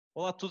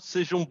Olá a todos,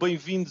 sejam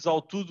bem-vindos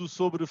ao Tudo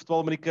sobre o Futebol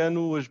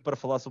Americano, hoje para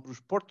falar sobre os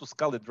Porto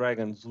Scarlet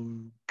Dragons,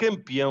 o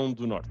campeão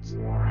do Norte.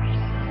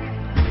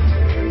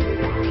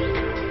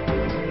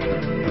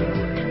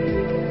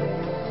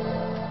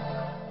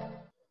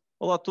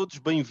 Olá a todos,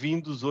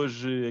 bem-vindos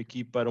hoje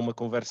aqui para uma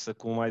conversa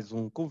com mais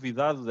um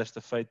convidado, desta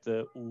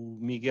feita o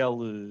Miguel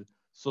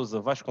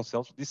Sousa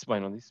Vasconcelos. Disse bem,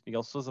 não disse?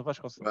 Miguel Sousa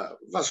Vasconcelos.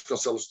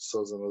 Vasconcelos de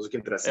Sousa, mas o que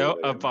interessa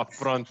é pá,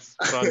 pronto,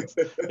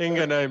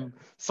 enganei-me.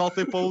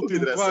 Saltei para o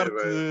último quarto,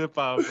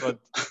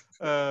 pronto.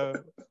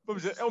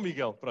 Vamos dizer, é o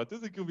Miguel, pronto,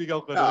 tens aqui o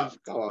Miguel connosco.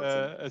 Está ótimo.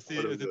 Assim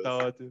está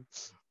ótimo.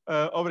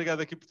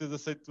 Obrigado aqui por teres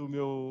aceito o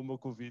meu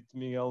convite,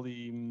 Miguel,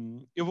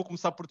 e eu vou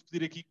começar por te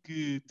pedir aqui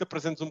que te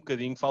apresentes um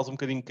bocadinho, fales um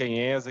bocadinho quem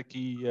és,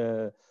 aqui,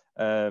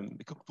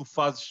 aquilo que tu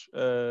fazes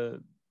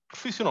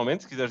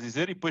profissionalmente, se quiseres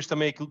dizer, e depois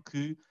também aquilo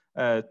que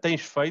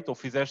tens feito ou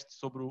fizeste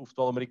sobre o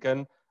futebol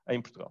americano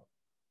em Portugal.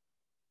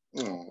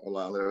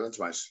 Olá, Léo, antes de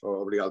mais,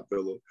 obrigado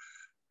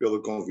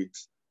pelo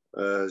convite.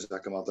 Já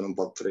que a malta não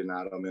pode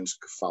treinar, ao menos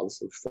que fale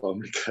sobre futebol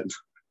americano.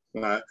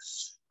 Não é?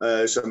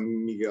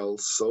 Chamo-me Miguel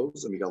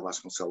Sousa, Miguel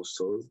Vasconcelos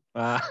Sousa.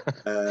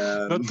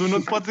 Não, tu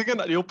não te podes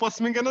enganar, eu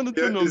posso me enganar no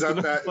teu nome, tu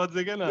não te podes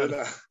enganar.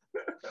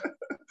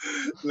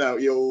 Não,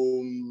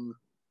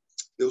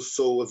 eu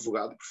sou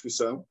advogado de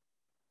profissão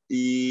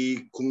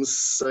e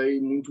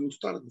comecei muito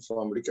tarde no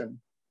futebol americano.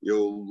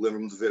 Eu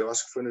lembro-me de ver, eu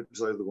acho que foi no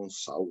episódio do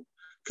Gonçalo,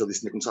 que ele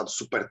disse que tinha começado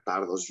super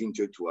tarde, aos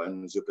 28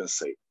 anos, e eu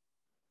pensei,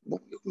 bom,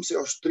 eu comecei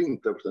aos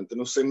 30, portanto eu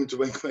não sei muito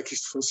bem como é que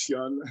isto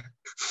funciona.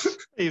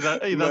 A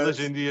idade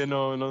hoje em dia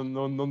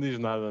não diz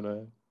nada, não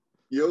é?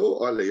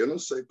 Eu não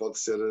sei, pode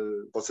ser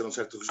um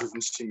certo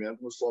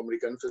rejuvenescimento, mas o futebol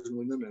americano fez-me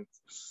lindamente.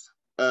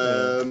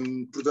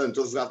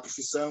 Portanto, advogado de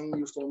profissão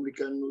e o futebol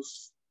americano,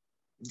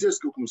 desde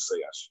que eu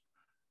comecei, acho,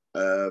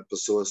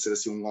 passou a ser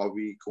assim um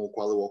hobby com o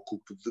qual eu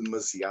ocupo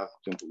demasiado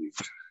tempo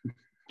livre.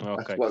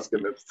 Okay.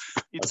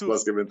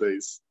 Basicamente é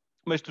isso.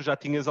 Mas tu já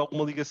tinhas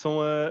alguma ligação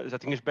já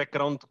tinhas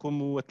background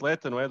como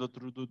atleta, não é? Do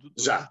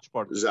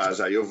desporto?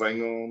 Já. Eu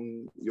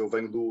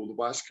venho do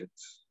basquete,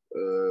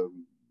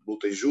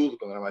 lutei judo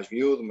quando era mais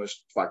miúdo, mas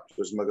de facto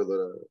a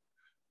esmagadora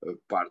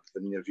parte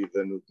da minha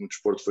vida no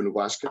desporto foi no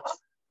basquete,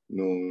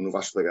 no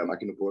Vasco da Gama,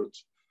 aqui no Porto.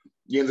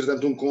 E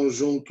entretanto um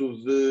conjunto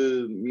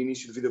de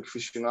início de vida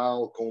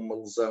profissional com uma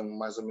lesão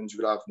mais ou menos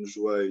grave no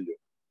joelho,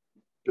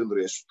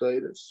 pendurei as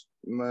chuteiras,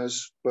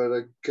 mas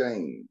para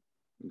quem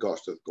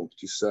gosta de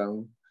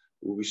competição,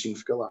 o bichinho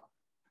fica lá.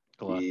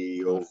 Claro,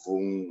 e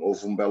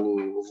houve um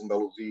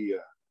belo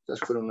dia, acho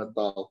que foi no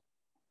Natal.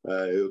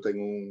 Eu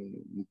tenho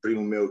um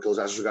primo meu que ele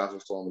já jogava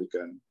futebol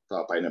americano,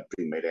 estava aí na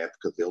primeira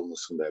época dele, na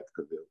segunda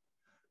época dele,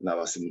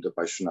 andava assim muito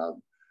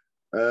apaixonado.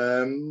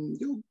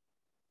 Eu,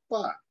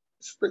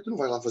 espero que tu não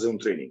vais lá fazer um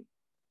treininho.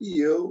 E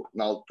eu,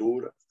 na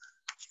altura,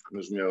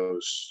 nos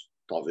meus,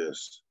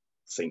 talvez,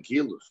 100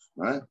 quilos,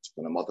 não é?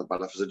 Quando a malta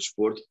para de fazer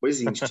desporto, depois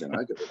insta,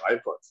 não é? Que não há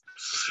hipótese.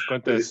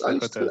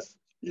 Acontece.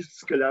 Isto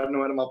se calhar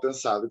não era mal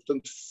pensado. E,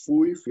 portanto,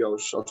 fui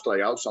aos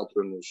tryouts, na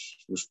altura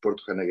nos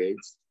Porto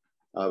Renegades,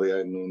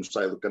 ali no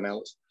estádio do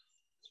Canelas.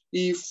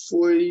 E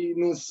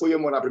não foi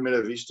amor à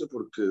primeira vista,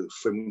 porque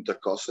foi muita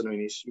coça no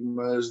início,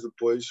 mas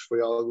depois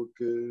foi algo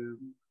que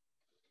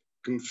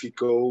me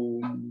ficou,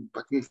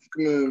 que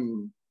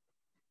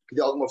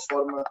de alguma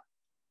forma,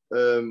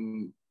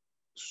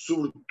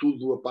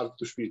 sobretudo a parte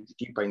do espírito de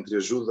equipa, a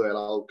entreajuda, era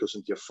algo que eu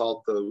sentia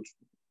falta,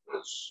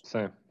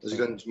 as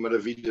grandes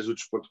maravilhas do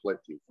desporto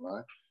coletivo, não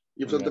é?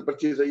 E portanto a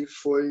partir daí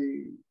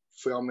foi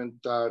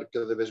aumentar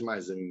cada vez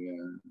mais a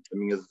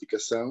minha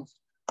dedicação,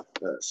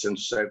 sendo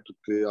certo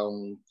que há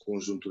um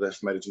conjunto de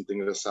efemérides muito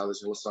engraçadas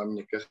em relação à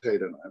minha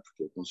carreira, não é?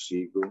 Porque eu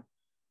consigo,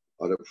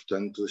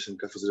 portanto, deixa-me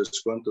cá fazer as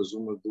contas,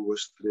 1,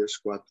 2, 3,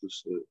 4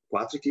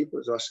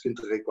 equipas, eu acho que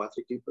enterrei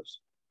 4 equipas.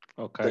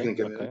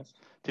 Tecnicamente.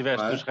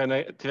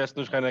 Tiveste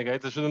nos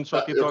Renegades, ajuda-nos só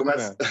aqui a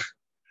acompanhar.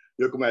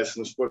 Eu começo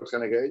nos Porto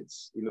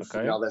Renegades e no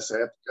final dessa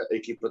época a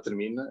equipa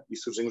termina e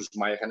surgem os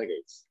Maia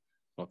Renegades.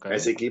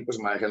 As equipas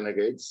Maia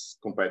Renegades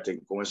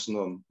competem com esse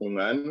nome um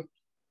ano,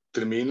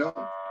 terminam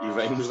e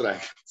vêm os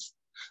Dragons.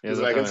 Os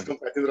Dragons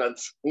competem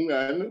durante um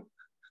ano,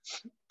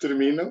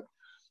 terminam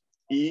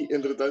e,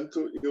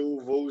 entretanto, eu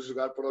vou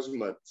jogar para os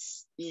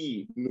Mutts.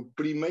 E no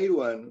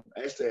primeiro ano,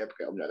 esta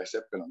época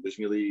não,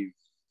 2020,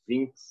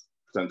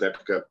 portanto,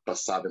 época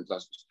passada, entre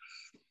aspas,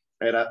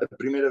 era a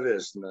primeira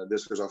vez,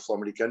 desde que eu jogo futebol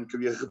americano, que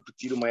eu ia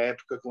repetir uma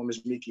época com a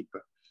mesma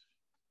equipa.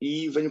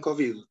 E vem o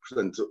Covid,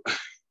 portanto...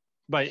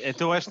 Bem,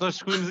 então acho que nós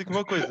descobrimos aqui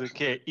uma coisa,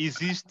 que é,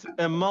 existe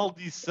a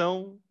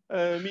maldição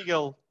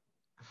Miguel.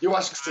 Eu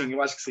acho que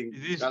sim.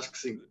 Existe? Acho que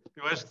sim.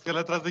 Eu acho que se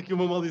calhar traz aqui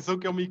uma maldição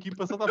que é uma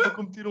equipa só dá para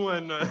competir um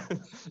ano, não é?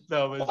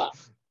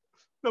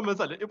 Não, mas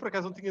olha, eu por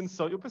acaso não tinha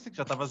noção. Eu pensei que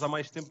já estavas há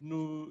mais tempo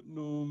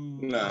no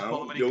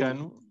futebol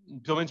americano.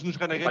 Pelo menos nos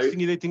Renegades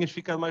tinha ideia que tinhas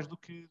ficado mais do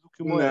que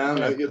uma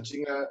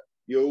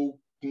eu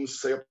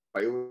comecei,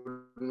 eu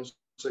não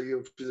sei,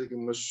 eu fiz aqui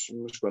umas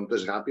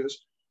contas rápidas.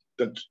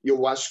 Portanto,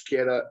 eu acho que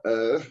era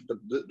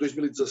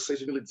 2016,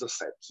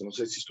 2017. Eu não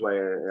sei se isto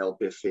é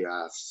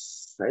LPFA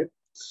 7.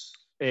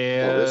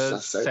 É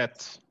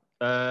 7.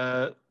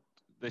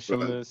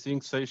 Deixa-me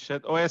 5, 6,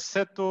 7. Ou é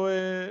 7 ou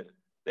é.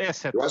 É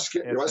 7. Eu acho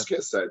que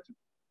é 7.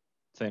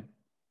 Sim.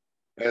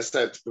 É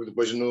 7, porque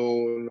depois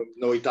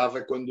na oitava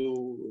é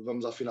quando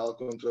vamos à final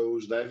contra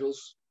os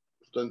Devils.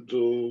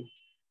 Portanto.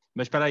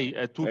 Mas espera aí,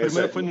 a tua é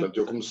primeira 7. foi. Portanto,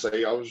 eu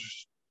comecei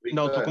aos 30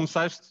 Não,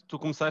 anos. tu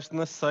começaste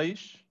na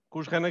 6 com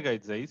os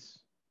Renegades, é isso?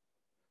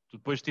 Tu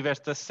depois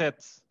tiveste a 7.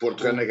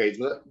 Porto Renegades,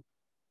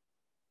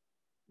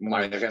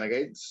 Maia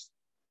Renegades.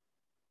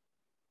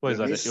 Pois,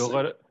 olha, eu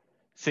agora.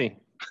 Sim,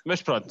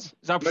 mas pronto,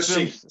 já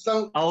percebemos. Mas sim,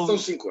 são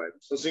 5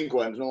 anos. São 5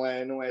 anos, não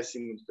é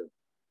assim muito tempo.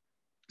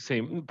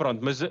 Sim,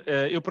 pronto, mas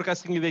eu por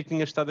acaso tinha ideia que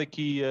tinha estado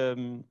aqui.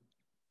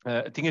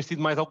 Tinhas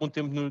tido mais algum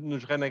tempo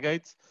nos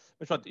Renegades,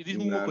 mas pronto, e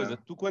diz-me uma coisa,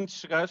 tu quando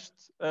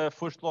chegaste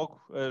foste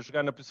logo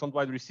jogar na posição de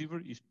wide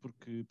receiver, isto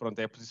porque pronto,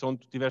 é a posição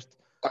onde tu tiveste,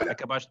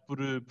 acabaste por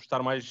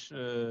estar mais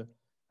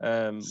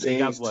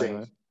ligado lá, não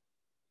é?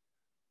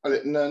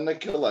 Olha,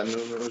 naquele ano,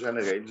 nos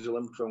Renegades, eu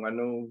lembro que foi um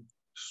ano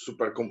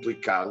super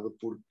complicado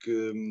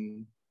porque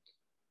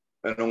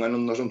era um ano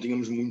onde nós não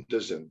tínhamos muita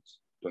gente.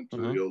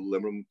 Portanto, eu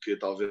lembro-me que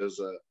talvez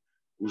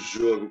o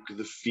jogo que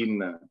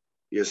defina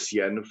esse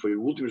ano foi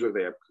o último jogo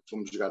da época, que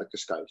fomos jogar a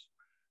Cascais.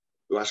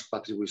 Eu acho que para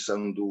a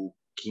atribuição do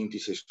 5º e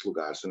 6º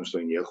lugar, se eu não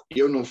estou em erro.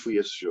 Eu não fui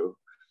a esse jogo,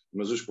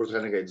 mas os Porto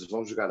Renegades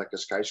vão jogar a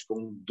Cascais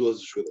com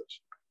 12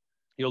 jogadores.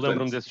 Eu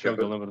lembro-me desse jogo,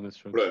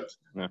 Pronto.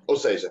 Ou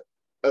seja,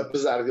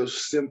 apesar de eu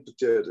sempre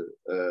ter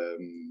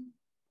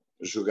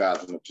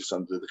jogado na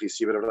posição de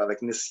receiver, a verdade é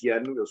que nesse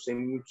ano, eu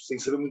sem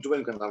saber muito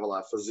bem o que andava lá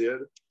a fazer,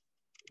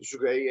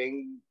 joguei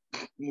em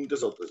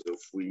muitas outras. Eu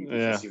fui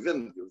defensive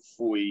end,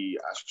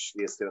 acho que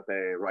cheguei a ser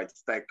até right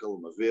tackle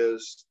uma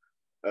vez,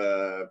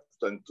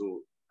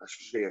 portanto, acho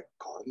que cheguei a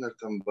corner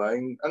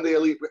também. Andei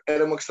ali,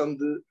 era uma questão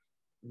de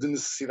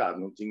necessidade,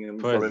 não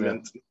tínhamos,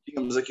 provavelmente,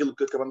 tínhamos aquilo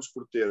que acabamos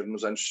por ter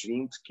nos anos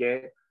seguintes, que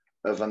é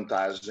a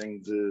vantagem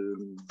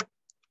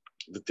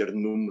de ter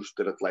números, de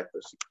ter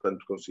atletas, e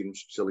portanto conseguimos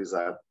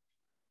especializar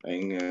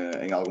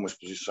em algumas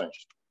posições.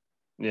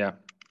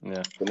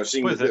 Mas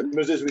sim, mas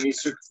desde o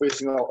início foi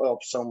assim a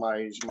opção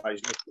mais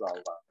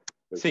natural lá.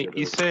 Sim,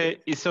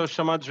 isso é o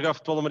chamado jogar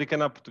futebol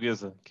americano à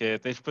portuguesa, que é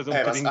tens de fazer um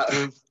bocadinho de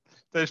tudo,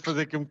 tens de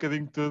fazer aqui um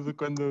bocadinho de tudo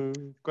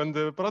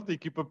quando pronto, a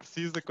equipa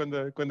precisa,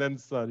 quando é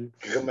necessário.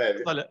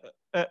 Remédio. Olha,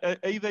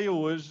 a ideia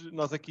hoje,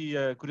 nós aqui,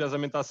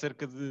 curiosamente, há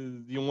cerca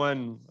de um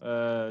ano,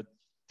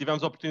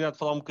 tivemos a oportunidade de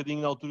falar um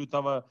bocadinho, na altura eu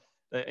estava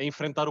a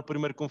enfrentar o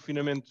primeiro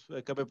confinamento,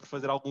 acabei por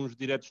fazer alguns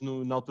diretos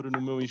na altura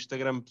no meu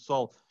Instagram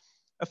pessoal,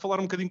 a falar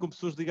um bocadinho com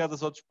pessoas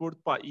ligadas ao desporto,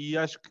 e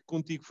acho que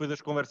contigo foi das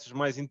conversas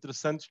mais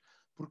interessantes,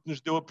 porque nos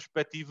deu a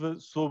perspectiva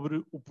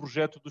sobre o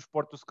projeto do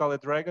Sport do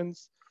Scarlet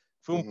Dragons.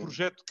 Foi um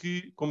projeto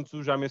que, como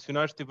tu já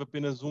mencionaste, teve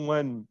apenas um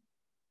ano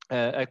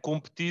a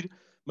competir,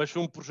 mas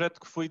foi um projeto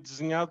que foi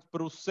desenhado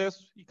para o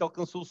sucesso e que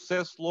alcançou o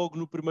sucesso logo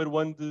no primeiro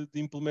ano de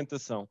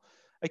implementação.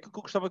 Aquilo que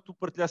eu gostava que tu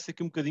partilhasses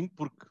aqui um bocadinho,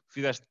 porque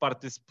fizeste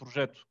parte desse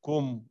projeto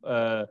como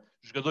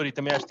jogador e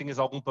também acho que tinhas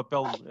algum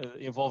papel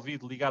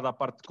envolvido ligado à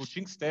parte de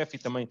coaching staff e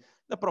também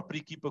da própria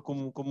equipa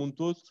como um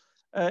todo,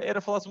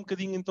 era falares um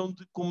bocadinho então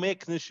de como é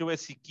que nasceu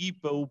essa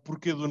equipa, o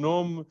porquê do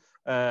nome,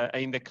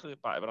 ainda que,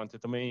 pronto, eu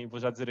também vou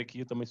já dizer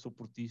aqui, eu também sou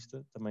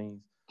portista,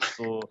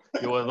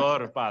 eu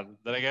adoro,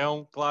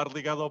 Dragão, claro,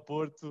 ligado ao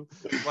Porto,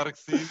 claro que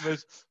sim,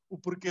 mas o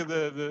porquê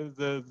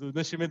do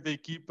nascimento da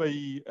equipa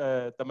e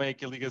também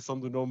aqui a ligação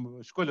do nome,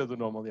 a escolha do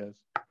nome, aliás.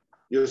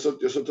 Eu sou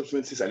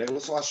totalmente sincero, em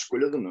relação à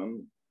escolha do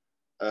nome,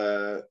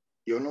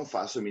 eu não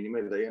faço a mínima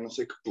ideia, não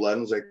sei que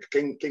planos é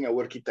que quem é o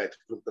arquiteto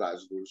por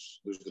trás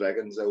dos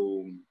Dragons é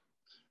o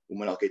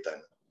Manuel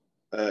Caetano.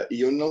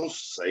 E eu não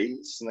sei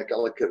se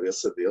naquela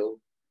cabeça dele,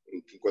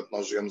 enquanto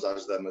nós jogamos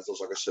às damas, ele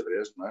joga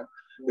xadrez, não é?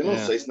 Eu não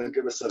sei se na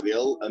cabeça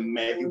dele, a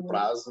médio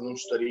prazo, não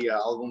estaria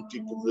algum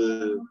tipo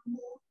de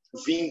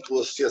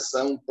vínculo,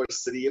 associação,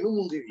 parceria, no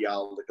mundo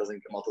ideal, daqueles em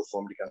que a malta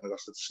americana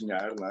gosta de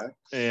sonhar, não é?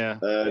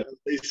 Não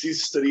sei se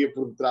isso estaria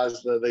por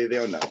detrás da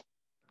ideia ou não.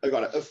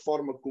 Agora, a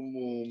forma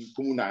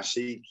como nasce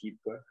a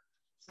equipa,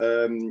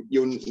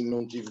 eu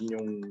não tive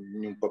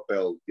nenhum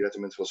papel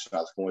diretamente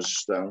relacionado com a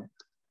gestão,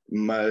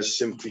 mas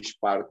sempre fiz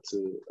parte,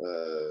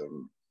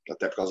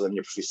 até por causa da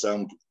minha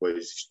profissão, porque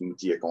depois isto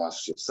metia com a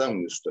associação,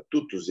 e os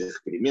estatutos, e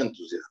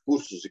requerimentos, e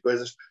recursos, e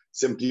coisas,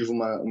 sempre tive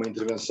uma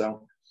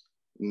intervenção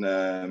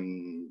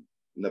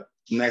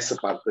nessa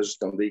parte da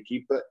gestão da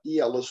equipa, e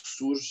ela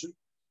surge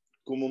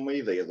como uma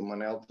ideia do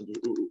Manel.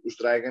 Os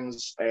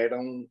Dragons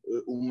eram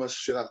uma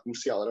sociedade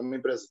comercial, era uma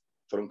empresa,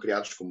 foram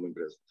criados como uma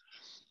empresa.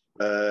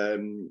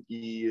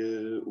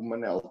 O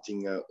Manel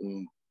tinha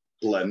um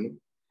plano,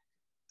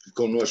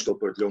 connosco ele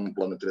partilhou um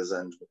plano de 3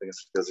 anos, não tenho a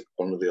certeza que o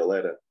plano dele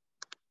era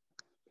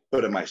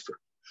para mais tempo.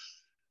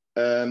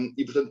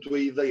 E portanto a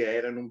ideia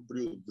era, num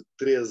período de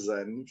 3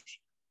 anos,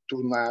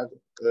 tornar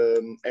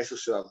essa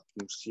sociedade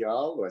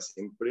comercial, ou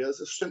essa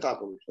empresa,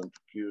 sustentável. Portanto,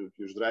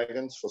 que os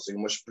Dragons fossem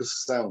uma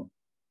expressão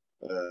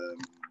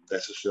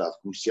dessa sociedade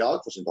comercial,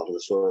 que fossem talvez a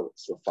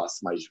sua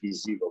face mais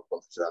visível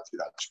quanto à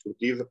atividade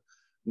desportiva,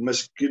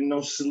 mas que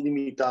não se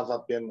limitava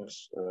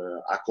apenas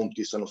à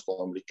competição no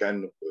futebol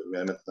americano,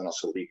 nomeadamente na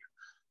nossa liga.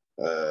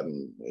 A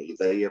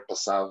ideia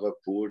passava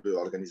por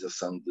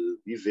organização de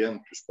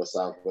eventos,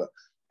 passava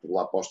por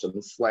lá aposta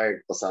no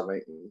flag, passava,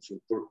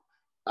 enfim, por,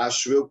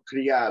 acho eu,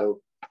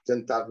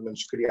 tentar pelo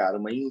menos criar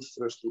uma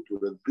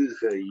infraestrutura de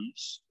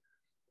raiz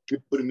que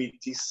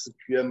permitisse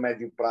que a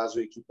médio prazo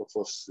a equipa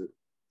fosse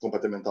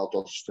completamente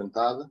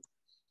autossustentada.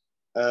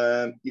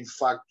 E de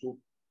facto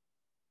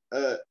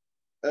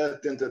a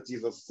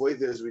tentativa foi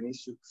desde o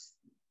início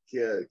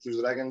que os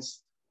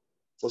Dragons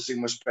fossem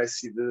uma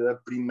espécie de a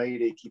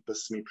primeira equipa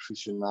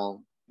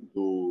semi-profissional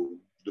do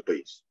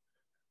país.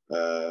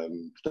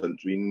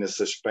 Portanto, e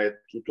nesse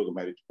aspecto, todo o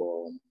mérito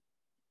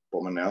para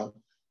o Manel,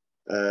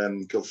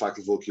 que ele de facto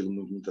levou aquilo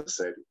muito, muito a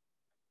sério.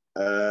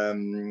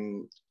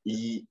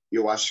 E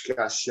eu acho que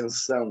a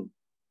ascensão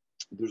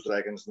dos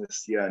Dragons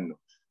nesse ano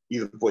e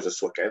depois a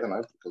sua queda, não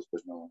é? Porque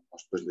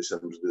nós depois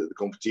deixamos de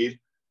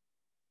competir,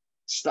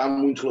 está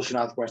muito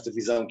relacionado com esta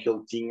visão que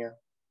ele tinha,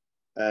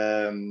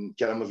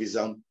 que era uma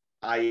visão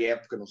à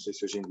época, não sei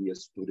se hoje em dia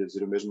se poderia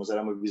dizer o mesmo, mas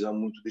era uma visão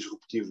muito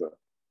disruptiva.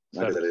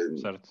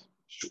 Certo.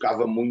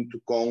 Chocava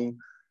muito com,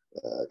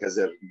 quer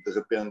dizer, de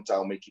repente há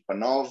uma equipa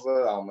nova,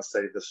 há uma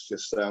série de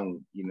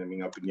associação e, na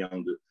minha opinião,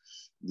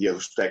 de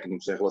erros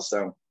técnicos em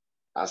relação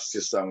à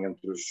associação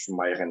entre os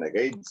Maya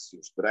Renegades e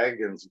os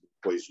Dragons, e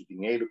depois o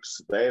dinheiro que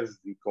se deve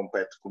e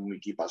compete como uma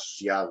equipa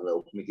associada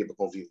ou como uma equipa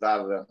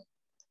convidada.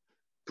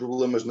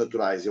 Problemas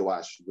naturais, eu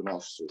acho, do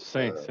nosso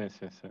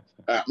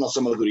nosso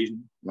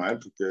amadorismo, não é?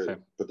 Porque,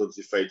 para todos os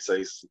efeitos, é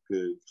isso que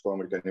o futebol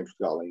americano em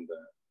Portugal ainda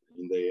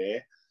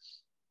é.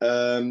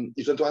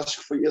 E, portanto, eu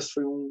acho que esse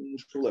foi um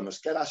dos problemas.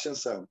 Quer a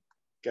ascensão,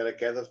 quer a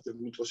queda, esteve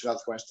muito relacionado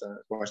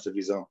com esta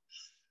visão.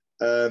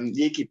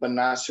 E a equipa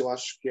nasce, eu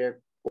acho que é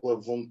pela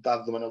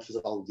vontade do Manel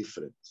fazer algo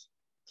diferente.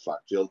 De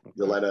facto, ele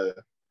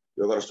era...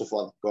 Eu agora estou a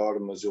falar de cor,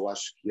 mas eu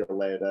acho que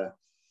ele era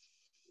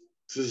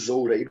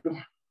tesoureiro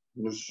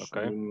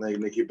na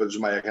equipa dos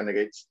Maya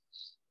Renegades.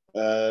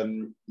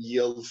 E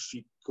ele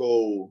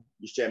ficou...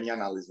 Isto é a minha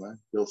análise, não é?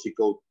 Ele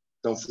ficou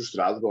tão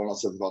frustrado com a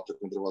nossa derrota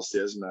contra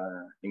vocês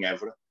em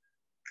Évora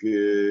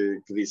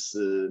que disse,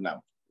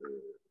 não,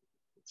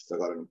 isto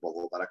agora não pode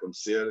voltar a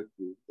acontecer,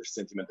 que este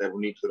sentimento é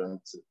bonito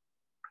durante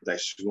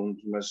 10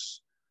 segundos,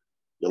 mas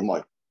ele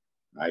morre.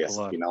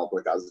 Essa final,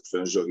 por acaso,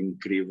 foi um jogo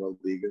incrível,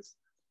 diga-se.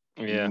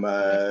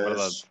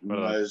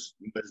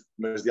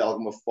 Mas de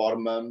alguma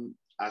forma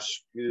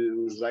acho que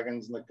os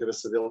Dragons na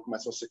cabeça dele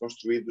começam a ser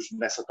construídos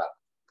nessa tarde,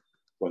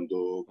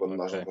 quando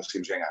nós não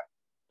conseguimos ganhar.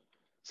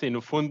 Sim,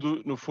 no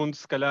fundo,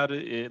 se calhar,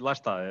 lá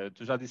está,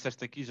 tu já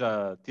disseste aqui,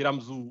 já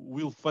tirámos o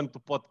elefante do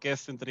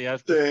podcast, entre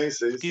aspas,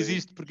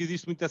 porque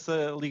existe muito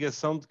essa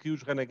ligação de que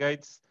os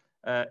Renegades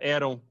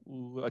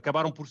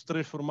acabaram por se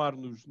transformar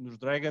nos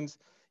Dragons,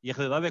 e a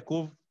realidade é que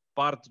houve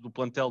parte do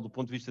plantel do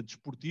ponto de vista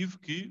desportivo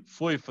que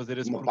foi fazer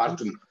esse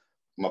percurso.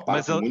 Uma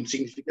parte muito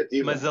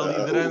significativa. Mas a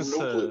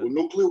liderança... O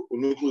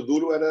núcleo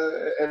duro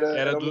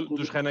era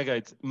dos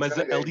Renegades. Mas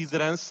a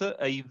liderança,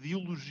 a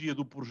ideologia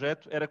do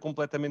projeto era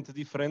completamente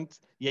diferente,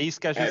 e é isso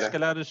que às vezes, se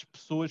calhar, as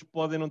pessoas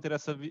podem não ter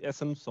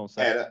essa noção,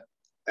 certo?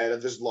 Era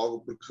desde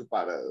logo, porque,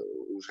 repara,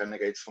 os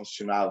Renegades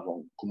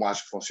funcionavam como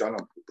acho que funcionam,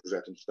 porque o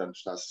projeto, entretanto,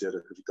 está a ser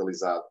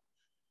revitalizado.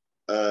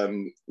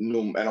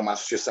 Era uma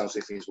associação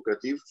sem fins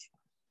lucrativos.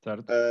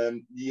 Certo.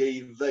 E a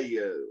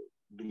ideia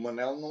do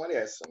Manel não era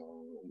essa.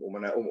 O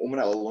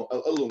Manel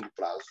a longo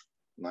prazo,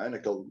 não é?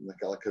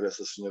 Naquela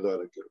cabeça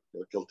sonhadora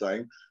que ele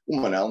tem, o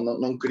Manel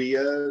não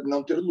queria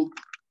não ter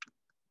lucro.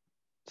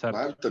 Certo.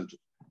 Não é? Portanto,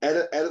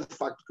 era de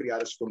facto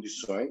criar as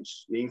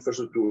condições e a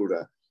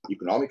infraestrutura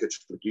económica,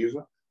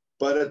 desportiva,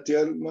 para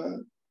ter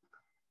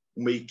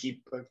uma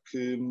equipa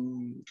que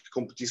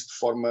competisse de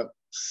forma,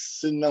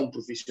 se não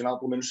profissional,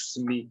 pelo menos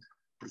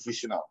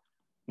semi-profissional.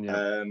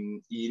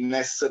 E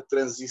nessa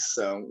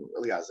transição,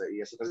 aliás,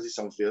 essa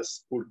transição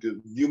vê-se porque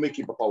de uma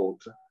equipa para a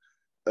outra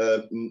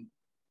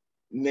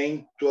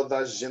nem toda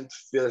a gente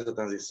fez essa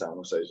transição,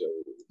 ou seja,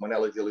 o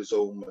Manel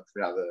idealizou uma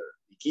determinada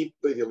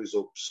equipa,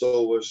 idealizou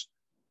pessoas,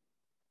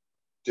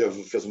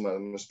 fez uma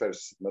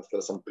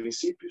declaração de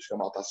princípios que a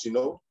malta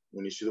assinou no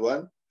início do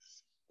ano.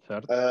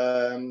 Certo.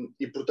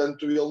 E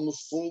portanto ele no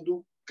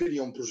fundo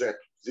cria um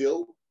projeto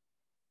dele,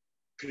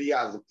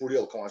 criado por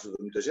ele com a ajuda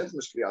de muita gente,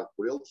 mas criado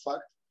por ele de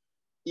facto,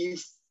 e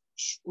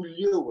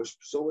escolheu as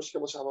pessoas que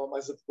ele achava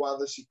mais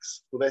adequadas e que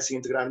se pudessem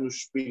integrar no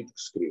espírito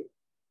que se criou.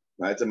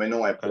 Não é? Também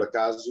não é por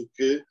acaso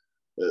que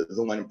de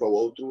um ano para o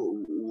outro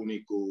o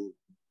único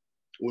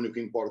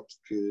importe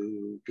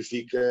que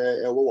fica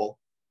é o AWOL.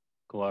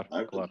 Claro, não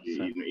é? Claro.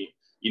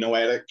 E não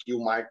era que o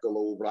Michael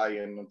ou o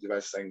Brian não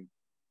tivessem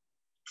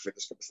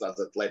perfeitas capacidades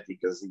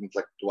atléticas,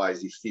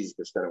 intelectuais e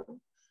físicas, que eram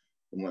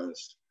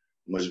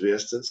umas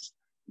bestas,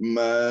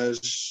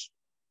 mas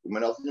o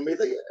Manel tinha uma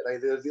ideia, era a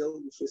ideia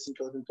dele e foi assim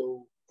que ele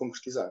tentou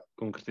concretizar.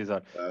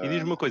 E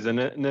diz-me uma coisa,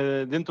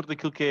 dentro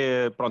daquilo que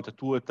é, pronto, a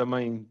tua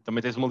também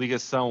tens uma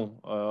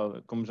ligação,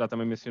 como já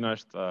também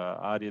mencionaste,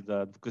 à área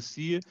da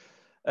advocacia,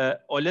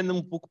 olhando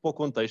um pouco para o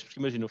contexto, porque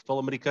imagina, o futebol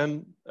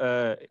americano,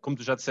 como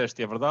tu já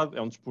disseste, é verdade,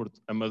 é um desporto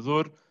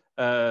amador,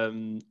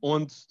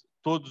 onde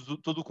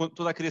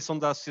toda a criação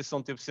da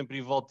associação teve sempre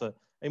em volta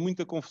em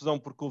muita confusão,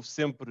 porque houve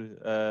sempre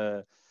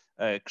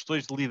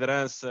questões de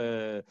liderança.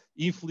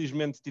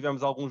 Infelizmente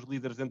tivemos alguns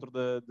líderes dentro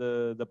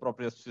da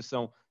própria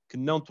associação que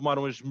não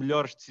tomaram as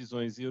melhores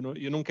decisões. Eu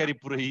não quero ir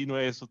por aí, não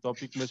é esse o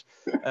tópico, mas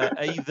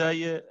a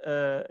ideia,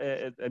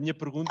 a minha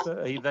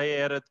pergunta, a ideia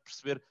era de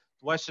perceber,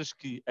 tu achas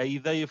que a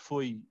ideia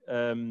foi,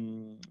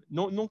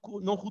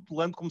 não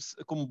rotulando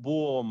como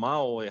boa ou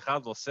má, ou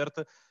errada ou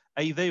certa,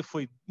 a ideia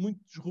foi muito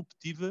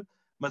disruptiva,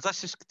 mas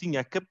achas que tinha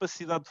a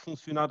capacidade de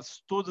funcionar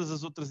se todas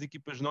as outras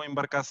equipas não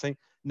embarcassem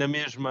no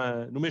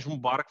mesmo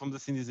barco, vamos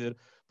assim dizer?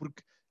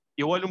 Porque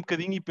eu olho um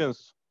bocadinho e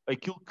penso,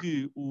 aquilo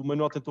que o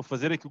Manuel tentou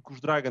fazer, aquilo que os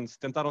Dragons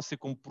tentaram ser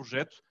como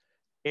projeto,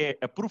 é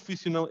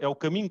o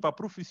caminho para a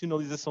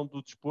profissionalização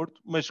do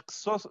desporto, mas que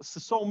se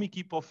só uma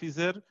equipa o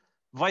fizer,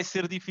 vai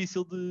ser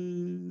difícil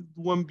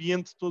do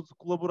ambiente todo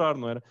colaborar,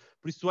 não era?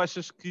 Por isso, tu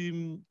achas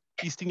que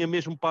isso tinha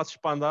mesmo passos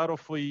para andar, ou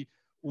foi...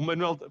 O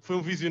Manuel foi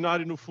um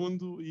visionário no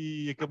fundo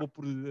e acabou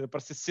por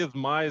aparecer cedo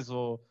demais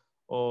ou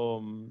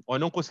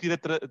não conseguir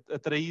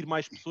atrair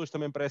mais pessoas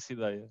também para essa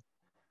ideia?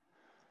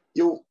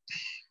 Eu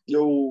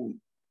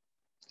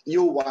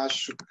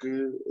acho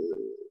que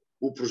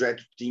o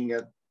projeto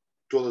tinha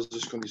todas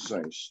as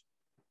condições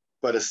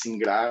para se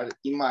ingrar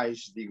e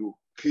mais, digo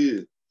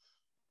que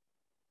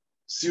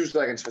se os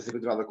Dragons tivessem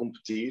continuado a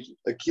competir,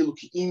 aquilo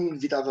que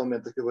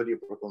inevitavelmente acabaria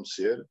por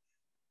acontecer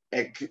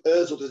é que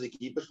as outras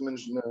equipas, pelo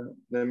menos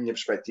na minha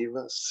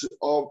perspectiva,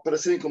 para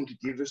serem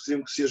competitivas,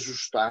 teriam que se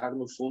ajustar,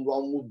 no fundo,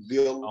 ao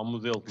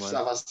modelo que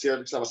estava a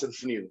ser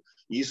definido.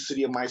 E isso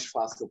seria mais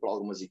fácil para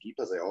algumas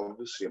equipas, é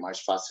óbvio, seria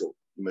mais fácil,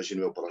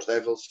 imagino eu, para os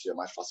Devils, seria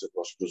mais fácil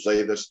para os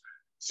Crusaders,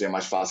 seria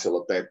mais fácil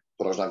até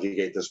para os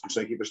Navigators, porque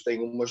são equipas que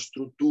têm uma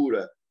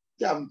estrutura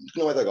que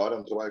não é de agora, é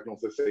um trabalho que não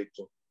foi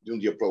feito de um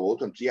dia para o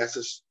outro, e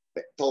essas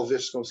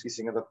talvez se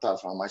conseguissem adaptar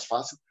de forma mais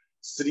fácil.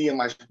 Seria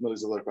mais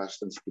penalizador para as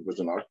restantes equipas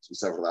do Norte,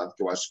 isso é verdade,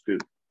 que eu acho que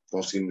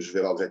conseguimos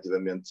ver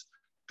objetivamente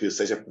que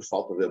seja por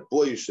falta de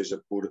apoio,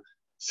 seja por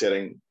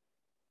serem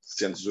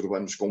centros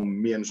urbanos com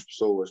menos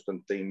pessoas,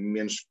 portanto têm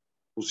menos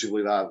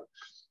possibilidade,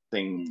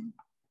 têm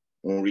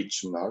um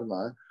reach menor,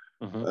 não é?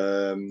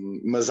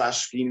 Uhum. Mas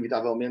acho que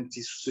inevitavelmente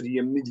isso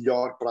seria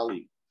melhor para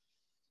ali.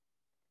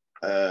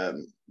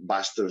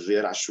 Basta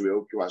ver, acho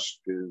eu que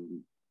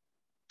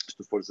se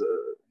tu fores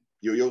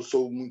eu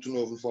sou muito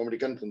novo no futebol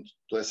americano, portanto,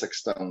 toda essa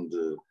questão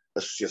de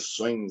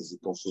associações e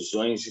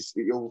confusões,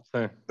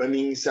 para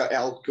mim isso é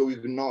algo que eu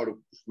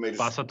ignoro.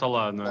 Passa-te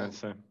lá, não é?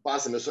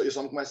 Passa-me, eu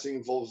só me começo a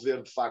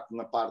envolver, de facto,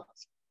 na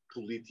parte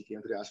política,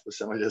 entre aspas,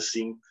 chama-lhe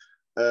assim,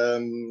 a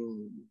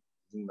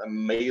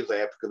meio da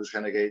época dos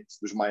Renegades,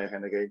 dos Maya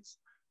Renegades,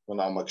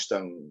 quando há uma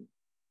questão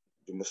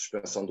de uma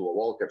suspensão do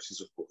AWOL, que é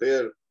preciso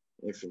recorrer,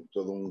 enfim,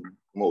 toda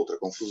uma outra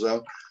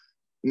confusão.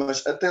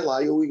 Mas até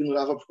lá eu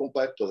ignorava por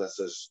completo todas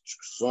essas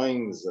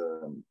discussões,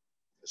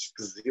 as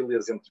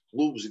quesilhas entre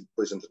clubes e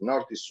depois entre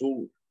Norte e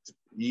Sul.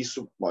 E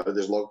isso,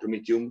 desde logo,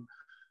 permitiu-me,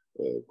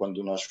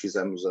 quando nós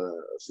fizemos a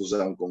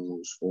fusão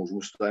com os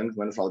Mustangs,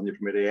 no final da minha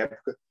primeira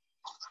época,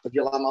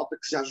 havia lá a malta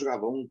que já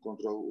jogava um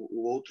contra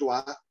o outro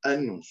há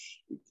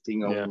anos. E que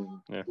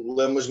tinham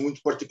problemas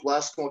muito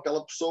particulares com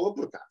aquela pessoa,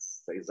 porque há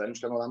 6 anos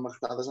que andam a dar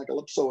marretadas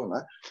naquela pessoa, não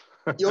é?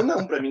 E eu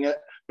não, para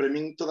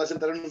mim toda a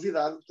gente era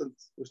novidade, portanto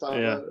eu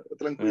estava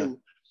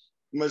tranquilo.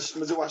 Mas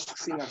eu acho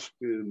que sim, acho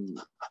que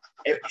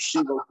é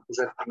possível que o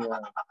projeto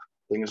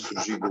tenha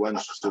surgido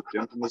antes do seu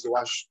tempo, mas eu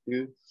acho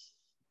que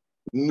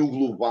no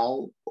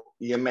global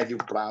e a médio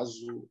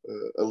prazo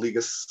a Liga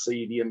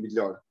sairia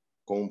melhor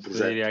com um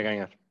projeto. Sairia a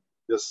ganhar.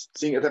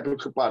 Sim, até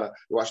porque repara,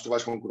 eu acho que tu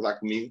vais concordar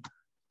comigo,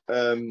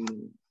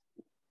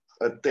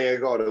 até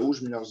agora, os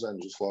melhores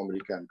anos do futebol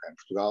americano cá em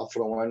Portugal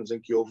foram anos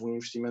em que houve um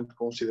investimento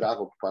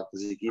considerável por parte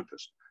das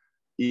equipas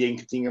e em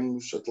que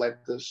tínhamos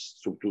atletas,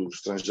 sobretudo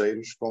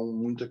estrangeiros, com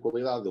muita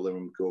qualidade. Eu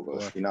lembro-me que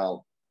houve a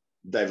final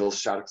Devils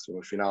Sharks,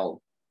 uma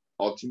final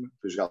ótima,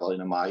 que foi jogada ali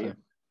na Maia.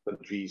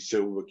 Portanto, e se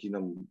eu aqui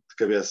de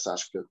cabeça,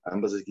 acho que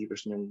ambas as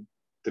equipas tinham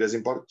 3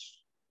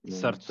 importes.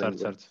 Certo.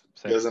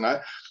 Não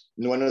é?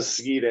 No ano a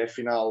seguir é a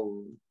final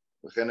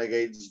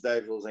Renegades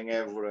Devils em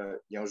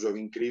Évora e é um jogo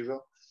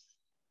incrível.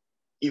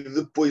 E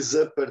depois,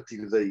 a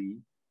partir daí,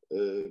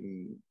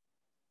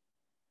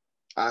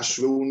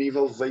 acho que o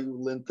nível veio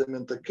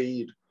lentamente a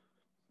cair.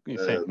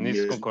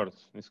 Nisso concordo.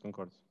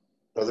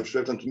 Estás a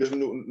perceber? Portanto, mesmo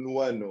no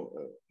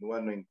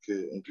ano em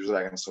que os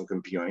Dragons são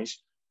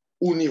campeões,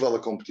 o nível da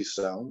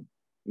competição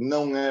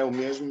não é o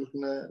mesmo que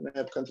na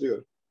época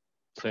anterior.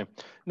 Sim.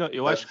 Não,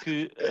 eu acho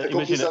que...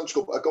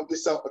 A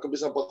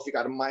competição pode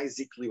ficar mais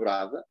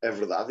equilibrada, é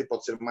verdade, e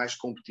pode ser mais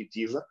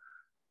competitiva,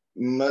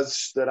 mas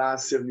estará a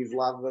ser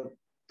nivelada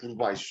por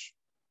baixo.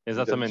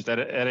 Exatamente,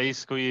 era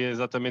isso que eu ia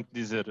exatamente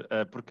dizer,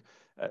 porque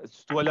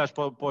se tu olhares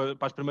para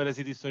as primeiras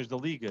edições da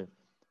Liga,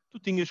 tu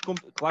tinhas,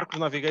 claro que os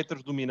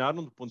Navigators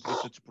dominaram do ponto de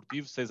vista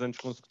desportivo, 6 anos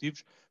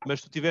consecutivos, mas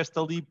tu tiveste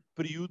ali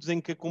períodos em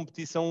que a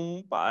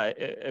competição,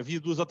 havia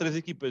 2 ou 3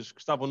 equipas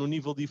que estavam num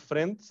nível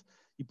diferente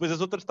e depois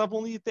as outras estavam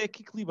ali até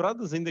aqui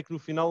equilibradas, ainda que no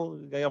final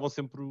ganhavam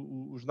sempre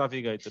os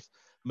Navigators.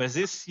 Mas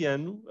esse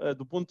ano,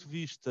 do ponto de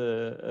vista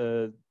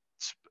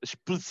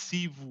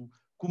expressivo,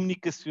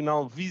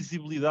 comunicacional,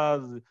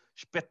 visibilidade,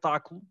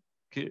 espetáculo,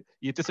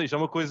 e atenção, isto é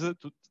uma coisa,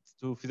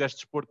 tu fizeste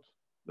desporto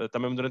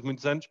também durante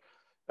muitos anos,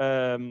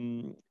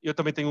 eu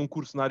também tenho um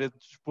curso na área de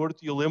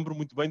desporto e eu lembro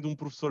muito bem de um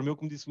professor meu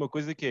que me disse uma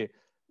coisa que é: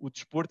 o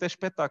desporto é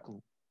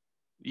espetáculo.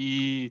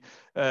 E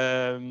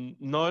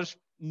nós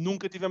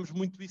nunca tivemos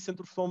muito isso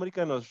entre o futebol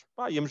americano. Nós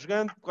íamos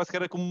jogando, quase que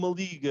era como uma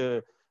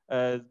liga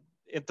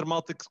entre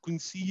malta que se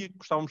conhecia, que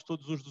gostávamos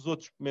todos uns dos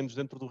outros, menos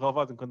dentro do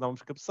relvado, enquanto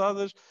dávamos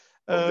cabeçadas.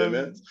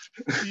 Obviamente.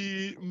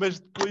 Mas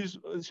depois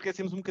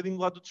esquecemos um bocadinho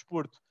do lado do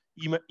desporto.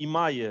 E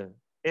Maia,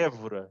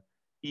 Évora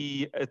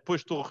e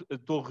depois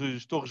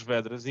Torres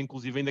Vedras,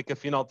 inclusive ainda que a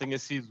final tenha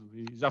sido,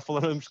 e já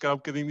falamos cá um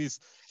bocadinho disso,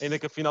 ainda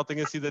que a final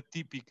tenha sido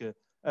atípica,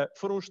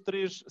 foram os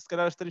três, se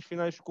calhar as três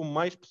finais com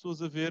mais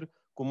pessoas a ver,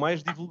 com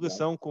mais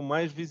divulgação, com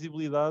mais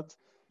visibilidade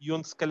e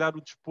onde se calhar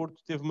o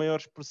desporto teve maior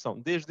expressão.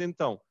 Desde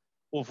então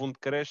houve um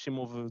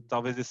decréscimo, houve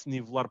talvez esse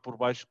nivelar por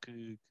baixo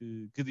que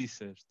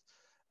disseste.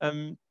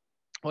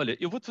 Olha,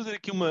 eu vou-te fazer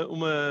aqui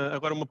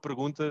agora uma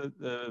pergunta,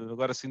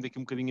 agora sim daqui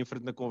um bocadinho em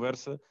frente na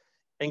conversa,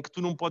 em que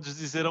tu não podes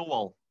dizer a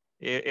UAL.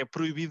 É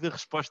proibida a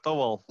resposta ao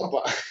UAL.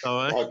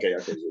 Tá bem? Ok,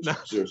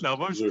 justo. Não,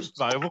 vamos,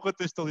 justo. Eu vou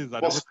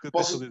contextualizar.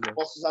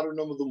 Posso usar o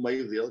nome do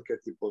meio dele, que é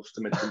tipo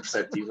absolutamente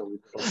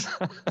imperceptível.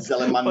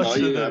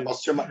 Zelemanoi, não é?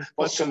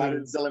 Posso chamar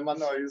de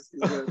Zelemanoi, se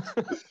quiser.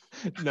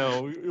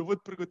 Não, eu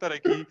vou-te perguntar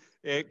aqui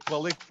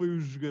qual é que foi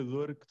o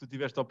jogador que tu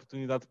tiveste a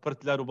oportunidade de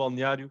partilhar o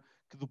balneário,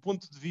 que do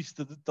ponto de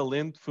vista de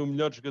talento foi o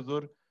melhor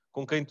jogador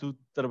com quem tu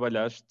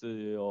trabalhaste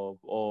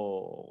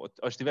ou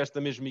estiveste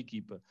na mesma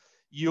equipa.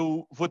 E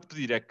eu vou-te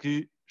pedir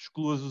que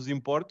excluas os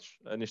importes,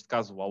 neste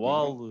caso o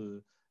Awal,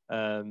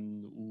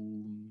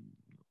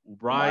 o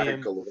Brian,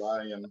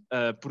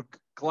 porque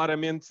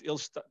claramente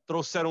eles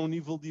trouxeram um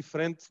nível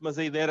diferente, mas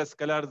a ideia era se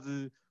calhar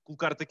de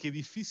colocar-te aqui a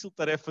difícil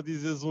tarefa de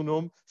dizeres um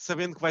nome,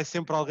 sabendo que vai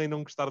sempre alguém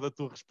não gostar da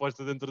tua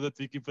resposta dentro da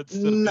tua equipa de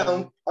certeza.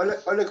 Não,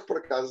 olha que por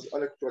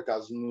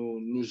acaso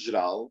no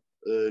geral,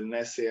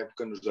 nessa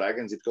época nos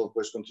Dragons, e porque ele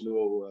depois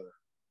continuou,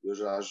 eu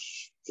já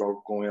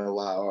jogo com ele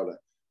lá a hora,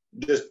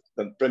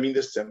 portanto, para mim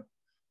desde sempre.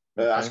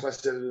 Acho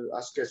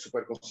que é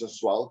super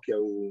consensual, que é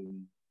o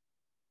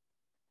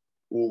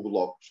Hugo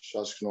Lopes.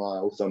 Acho que não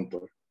há o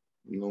Thumper.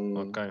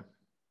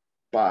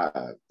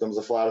 Estamos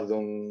a falar de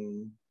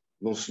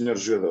um senhor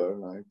jogador,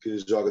 não é? Que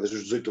joga desde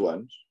os 18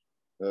 anos.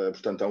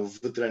 Portanto, é um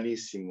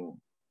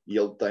veteraníssimo. E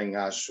ele tem,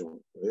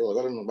 ele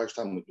agora não vai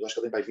gostar muito, acho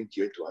que ele tem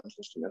 28 anos,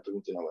 neste momento,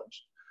 29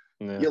 anos.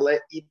 E ele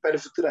é hiper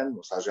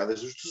veterano, está a jogar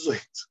desde os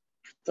 18.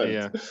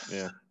 Portanto,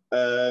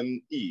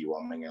 e o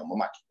homem é uma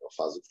máquina, ele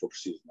faz o que for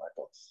preciso, não é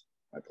hipótese.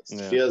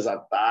 Defesa,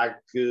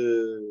 ataque,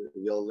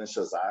 ele enche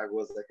as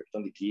águas, é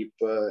capitão de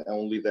equipa, é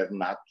um líder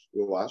nato,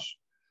 eu acho.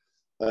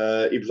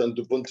 E portanto,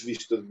 do ponto de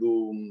vista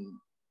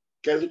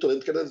quer do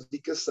talento, quer da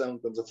dedicação,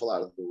 estamos a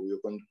falar. Eu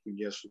quando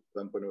conheço o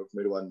Tampa no meu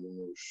primeiro ano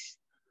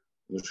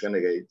nos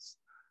Renegades,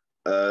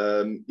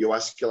 eu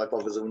acho que ele é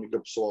talvez a única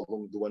pessoa ao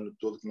longo do ano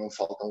todo que não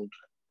falta um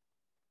treino.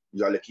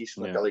 E olha que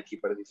isso naquela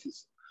equipa era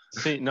difícil.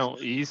 Sim, não,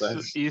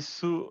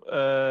 isso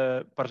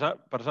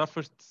para já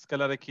foste se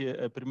calhar aqui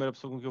a primeira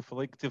pessoa com que eu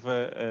falei que teve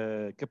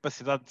a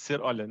capacidade de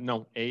ser, olha,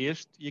 não, é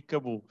este e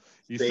acabou.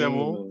 Isso sim, é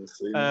bom.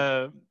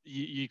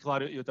 E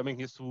claro, eu também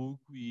conheço o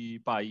Hugo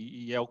e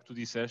é o que tu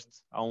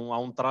disseste, há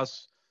um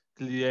traço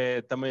que lhe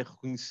é também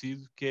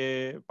reconhecido,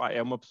 que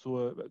é uma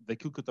pessoa,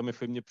 daquilo que também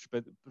foi a minha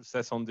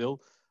percepção dele,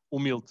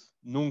 humilde.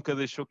 Nunca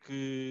deixou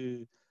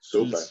que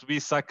lhe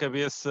subisse à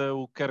cabeça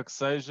o que quer que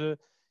seja.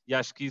 E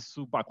acho que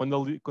isso,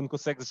 quando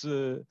consegues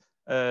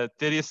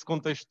ter esse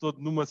contexto todo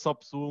numa só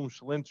pessoa, um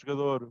excelente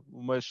jogador,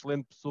 uma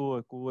excelente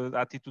pessoa com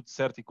a atitude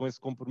certa e com esse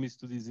compromisso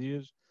que tu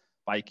dizias,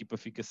 a equipa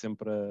fica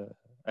sempre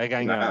a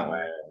ganhar. Não,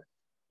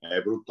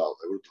 é brutal.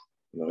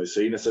 Não, isso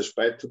aí nesse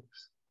aspecto,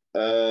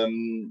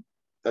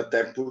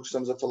 até porque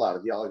estamos a falar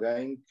de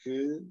alguém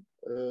que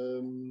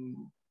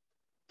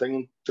tem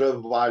um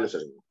trabalho, ou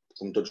seja,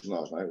 como todos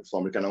nós, não é? O futebol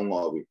americano é um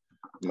hobby.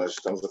 Mas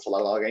estamos a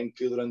falar de alguém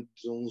que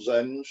durante uns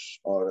anos,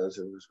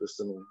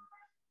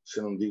 se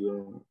eu não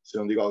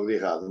digo algo de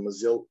errado,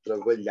 mas ele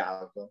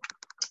trabalhava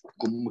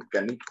como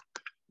mecânico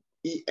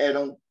e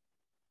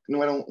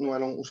não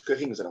eram os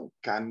carrinhos, eram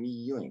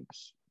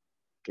caminhões.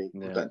 Okay?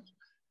 Portanto,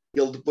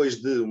 ele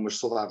depois de umas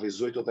saudáveis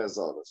 8 ou 10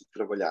 horas de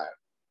trabalhar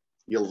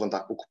e a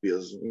levantar pouco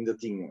peso, ainda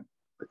tinha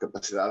a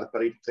capacidade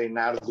para ir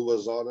treinar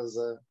 2 horas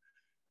a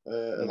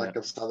dar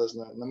cabeçadas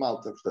na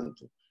malta.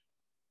 Portanto,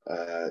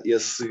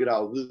 esse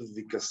grau de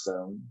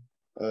dedicação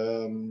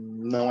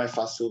não é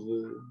fácil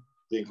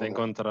de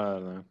encontrar.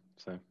 Não é?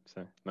 Sim.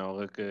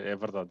 Não, é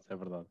verdade.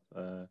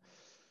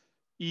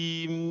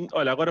 E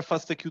olha, agora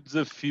faço-te aqui o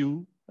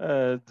desafio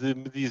de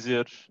me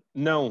dizeres,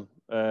 não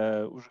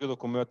o jogador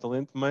com o maior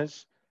talento,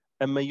 mas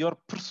a maior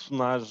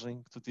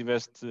personagem que tu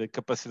tiveste a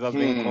capacidade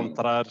de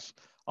encontrar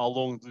ao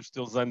longo dos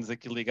teus anos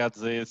aqui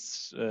ligados a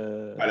esses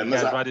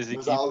às várias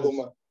equipas.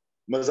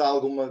 Mas há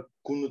alguma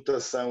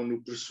conotação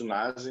no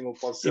personagem ou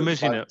pode ser...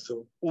 Imagina,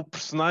 o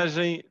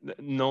personagem,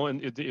 não,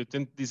 eu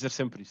tento dizer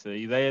sempre isto, a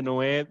ideia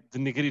não é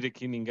denegrir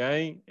aqui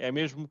ninguém, é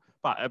mesmo,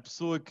 pá, a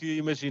pessoa que,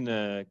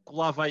 imagina,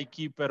 colava à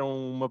equipa, era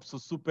uma pessoa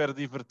super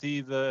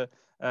divertida,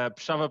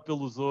 puxava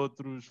pelos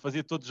outros,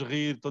 fazia todos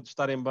rir, todos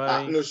estarem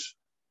bem.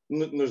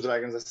 Nos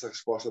Dragons essa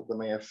resposta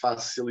também é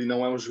fácil e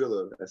não é um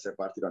jogador, essa é a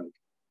parte irónica.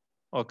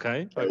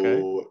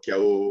 Que é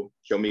o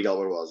Miguel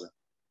Barbosa.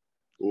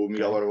 O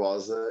Miguel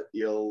Barbosa,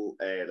 ele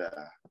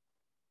era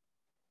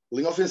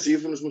linha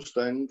ofensiva nos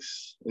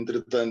Mustangs,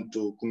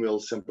 entretanto, como ele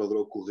sempre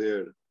adorou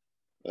correr,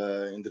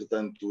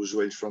 entretanto os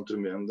joelhos foram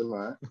tremendo,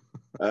 não é?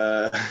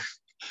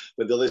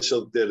 Ele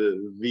deixou de ter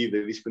vida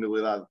e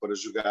disponibilidade para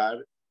jogar,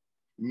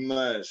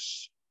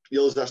 mas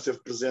ele já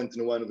esteve presente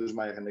no ano dos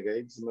Maya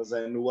Renegades, mas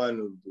é no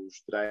ano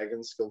dos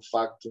Dragons que ele, de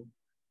facto,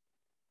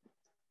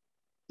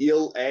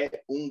 ele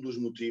é um dos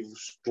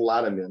motivos,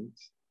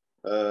 claramente,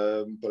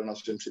 para nós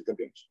sermos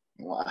campeões.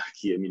 Não há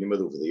aqui a mínima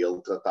dúvida.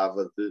 Ele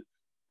tratava de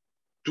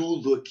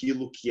tudo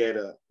aquilo que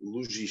era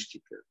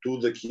logística,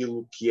 tudo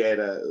aquilo que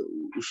era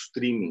o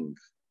streaming,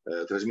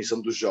 a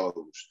transmissão dos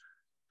jogos,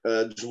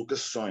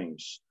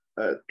 deslocações,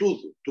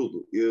 tudo.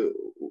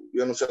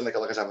 Eu não sei onde é que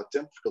ele arranjava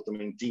tempo, porque ele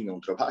também tinha um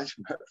trabalho,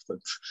 não é?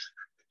 Portanto,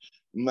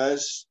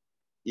 mas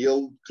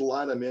ele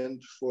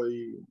claramente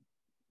foi...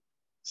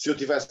 Se eu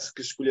tivesse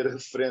que escolher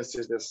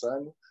referências desse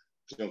ano,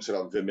 tinham que ser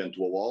obviamente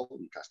o Awol,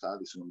 e cá está,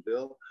 disse o nome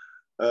dele,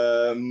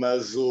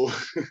 mas o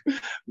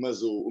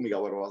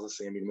Miguel Barbosa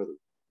sem a mínima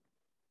dúvida.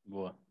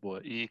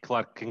 Boa. E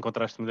claro que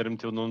encontraste maneira de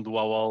meter o nome do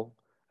Awol,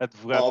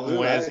 advogado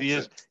como és,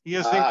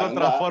 ias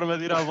encontrar a forma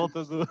de ir à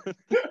volta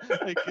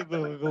aqui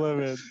do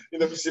regulamento.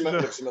 Ainda por cima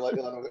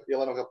ele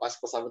era um rapaz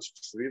que passava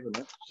despercebido,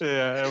 não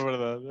é? É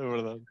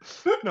verdade.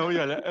 Não, e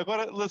olha,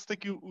 agora lancei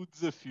aqui o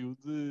desafio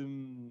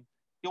de...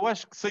 Eu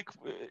acho que sei que...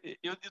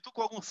 Eu estou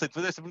com algum receio de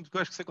fazer esta pergunta, porque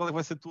eu acho que sei qual é que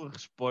vai ser a tua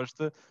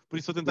resposta, por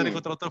isso vou tentar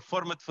encontrar outra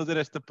forma de fazer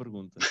esta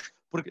pergunta.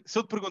 Porque se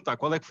eu te perguntar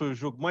qual é que foi o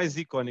jogo mais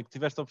icónico que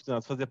tiveste a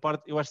oportunidade de fazer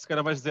parte, eu acho que se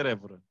calhar vais dizer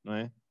Évora, não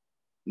é?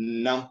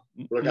 Não,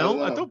 por acaso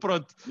não. Então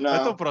pronto.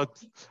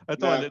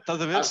 Então olha,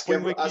 estás a ver?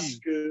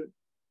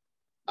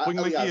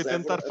 Ponho-me aqui a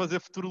tentar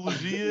fazer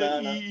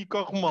futurologia e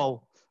corre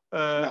mal.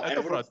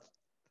 Então pronto.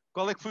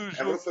 Qual é que foi o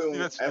jogo que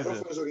tivesses de dizer? Évora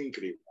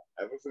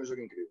foi um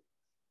jogo incrível.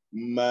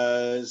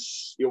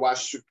 Mas eu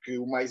acho que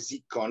o mais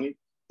icónico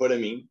para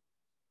mim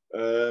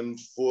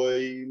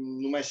foi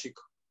no México,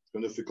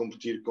 quando eu fui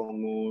competir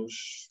com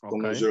os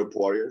Europe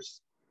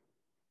Warriors.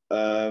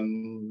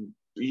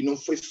 E não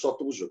foi só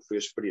pelo jogo, foi a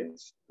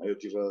experiência. Eu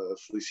tive a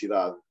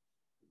felicidade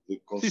de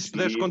conseguir... Sim, se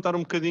puderes contar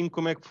um bocadinho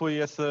como é que foi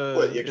esse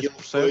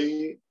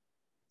processo.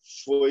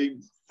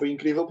 Foi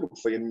incrível, porque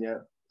foi a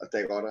minha,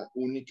 até agora,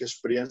 única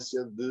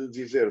experiência de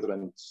viver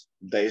durante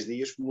 10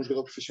 dias como um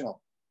jogador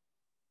profissional.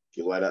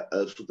 Aquilo era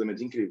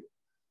absolutamente incrível.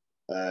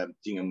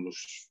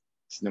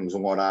 Tínhamos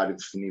um horário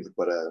definido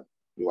para,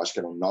 eu acho que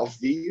eram 9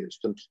 dias,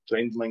 portanto,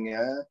 treino de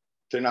manhã,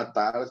 treino à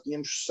tarde,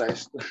 tínhamos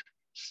sexta,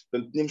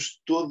 portanto,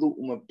 tínhamos toda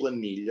uma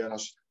planilha.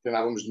 Nós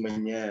treinávamos de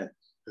manhã,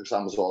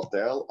 regressávamos ao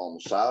hotel,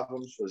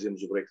 almoçávamos,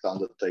 fazíamos o breakdown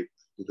da tape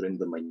do treino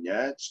da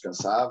manhã,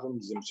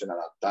 descansávamos, íamos treinar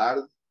à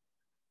tarde,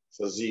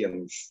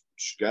 fazíamos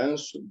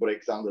descanso,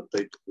 breakdown da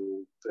tape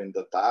do treino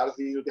da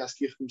tarde e o dia a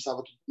seguir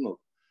recomeçava tudo de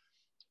novo.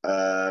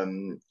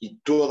 E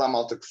toda a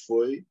malta que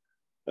foi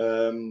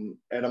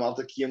era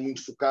malta que ia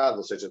muito focada,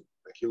 ou seja,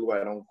 aquilo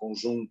era um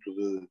conjunto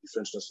de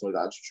diferentes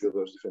nacionalidades, de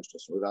jogadores de diferentes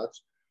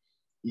nacionalidades,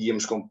 e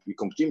íamos e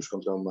competimos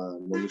contra uma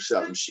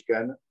universidade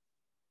mexicana,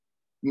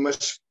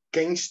 mas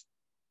quem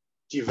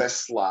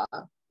estivesse lá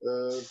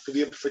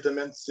podia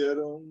perfeitamente ser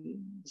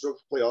um jogo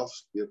de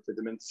playoffs, podia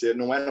perfeitamente ser,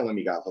 não era um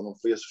amigável, não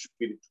foi esse o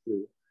espírito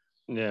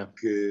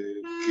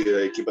que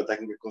a equipa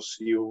técnica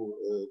conseguiu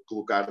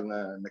colocar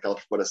naquela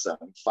preparação.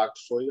 De facto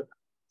foi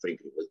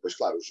incrível. Depois,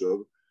 claro, o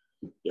jogo,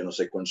 eu não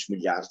sei quantos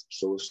milhares de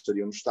pessoas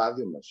estariam no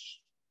estádio, mas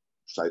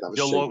o estádio estava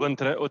cheio. Deu logo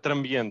outro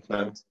ambiente,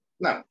 não é?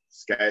 Não,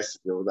 esquece,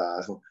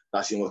 dá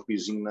assim um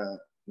arrepiozinho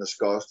nas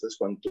costas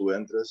quando tu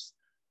entras.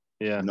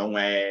 Não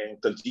é...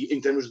 Portanto, em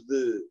termos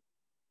de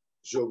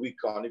jogo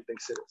icónico, tem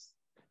que ser esse.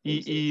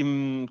 E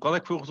qual é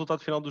que foi o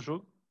resultado final do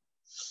jogo?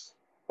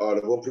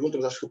 Ora, boa pergunta,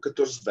 mas acho que foi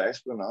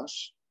 14-10 para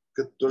nós.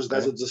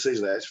 14-10 ou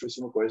 16-10, foi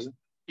assim uma coisa.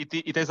 E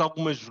tens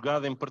alguma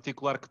jogada em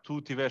particular que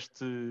tu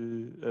tiveste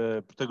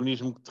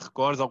protagonismo que te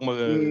recordes?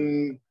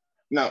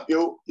 Não,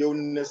 eu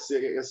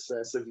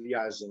essa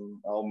viagem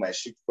ao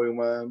México foi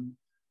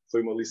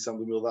uma lição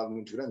de humildade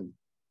muito grande.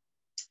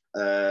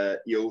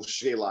 Eu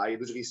cheguei lá e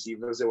dos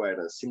receivers eu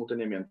era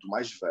simultaneamente o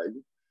mais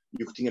velho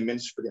e o que tinha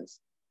menos experiência,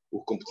 o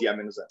que competia há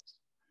menos anos.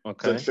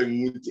 Portanto, foi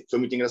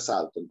muito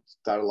engraçado. Portanto,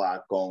 estar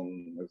lá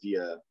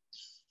havia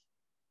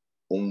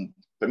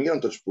para mim eram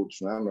todos putos,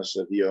 não é? Mas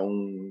havia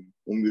um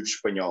miúdo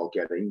espanhol que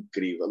era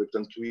incrível e,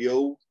 portanto,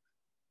 eu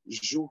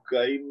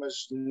joguei,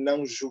 mas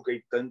não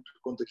joguei tanto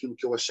quanto aquilo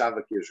que eu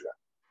achava que ia jogar.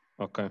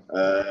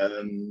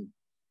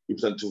 E,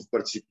 portanto,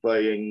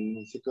 participei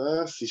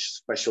fiz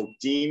special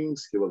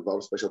teams, que eu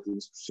adoro special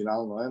teams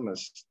profissional, não é? Mas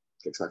o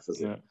que é que se vai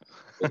fazer?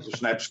 Todos os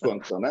snaps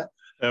contam, não é?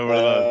 É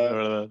verdade, é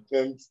verdade.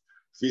 Portanto,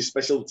 fiz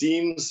special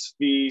teams,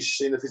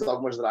 ainda fiz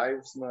algumas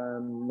drives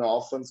na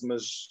offense,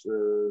 mas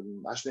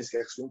acho que nem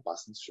sequer recebi um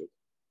passe nesse jogo.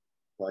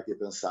 Estava aqui a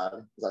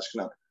pensar, mas acho que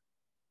não.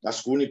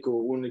 Acho que a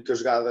única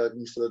jogada que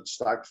me foi de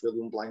destaque foi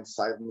de um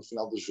blindside no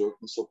final do jogo,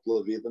 começou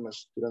pela vida,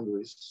 mas tirando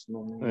isso,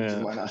 não fiz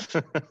mais nada.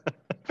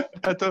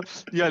 Então,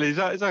 e olha,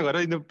 já agora,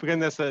 ainda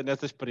pegando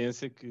nessa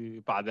experiência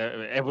que pá,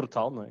 é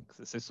brutal, não é?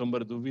 Sem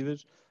sombra de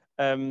dúvidas,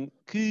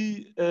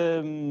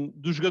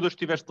 dos jogadores que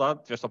tiveste lá,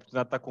 tiveste a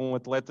oportunidade de estar com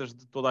atletas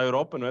de toda a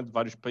Europa, não é? De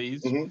vários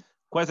países,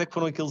 quais é que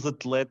foram aqueles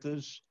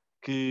atletas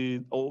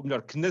ou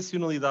melhor, que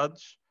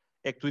nacionalidades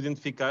é que tu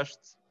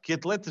identificaste?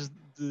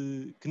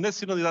 Que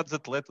nacionalidades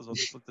atletas ou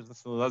de atletas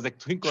nacionalidades é que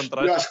tu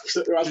encontraste?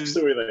 Eu acho que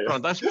percebo a ideia.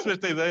 Pronto, acho que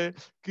percebeste a ideia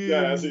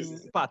que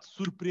sim. Pá, te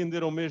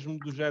surpreenderam mesmo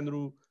do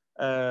género.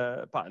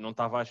 Não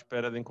estava à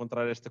espera de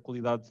encontrar esta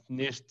qualidade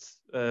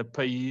neste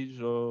país,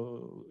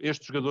 ou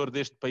este jogador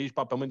deste país,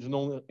 pelo menos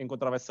não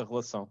encontrava essa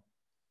relação.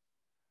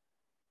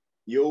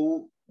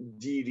 Eu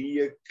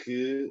diria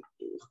que,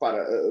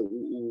 repara,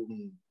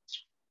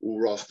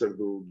 o roster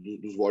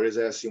dos Warriors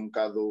é assim um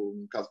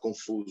bocado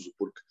confuso,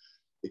 porque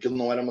aquilo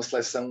não era uma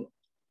seleção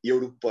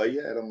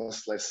europeia, era uma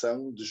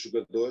seleção de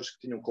jogadores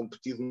que tinham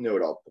competido na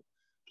Europa.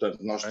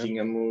 Portanto, nós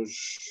tínhamos,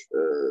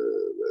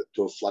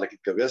 estou a falar aqui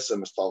de cabeça,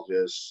 mas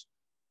talvez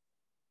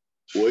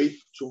 8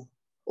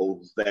 ou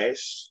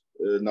 10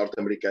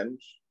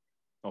 norte-americanos.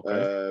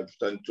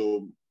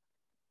 Portanto,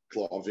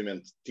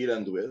 obviamente,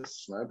 tirando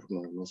esses, não é? Porque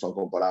não são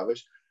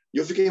comparáveis. E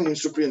eu fiquei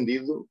muito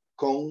surpreendido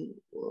com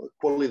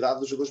a qualidade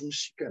dos jogadores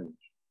mexicanos.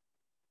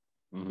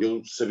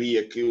 Eu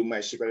sabia que o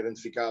México era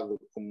identificado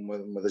como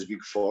uma das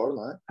Big Four,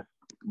 não é?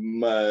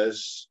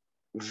 Mas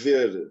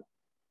ver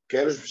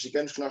quer os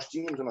mexicanos que nós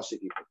tínhamos na nossa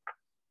equipa,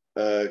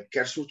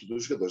 quer sobretudo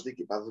os jogadores da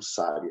equipa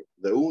adversária,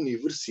 da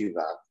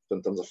universidade, portanto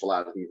estamos a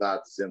falar de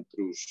idades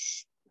entre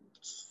os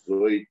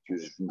 18 e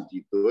os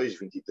 22,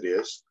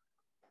 23,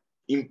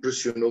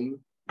 impressionou-me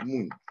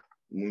muito.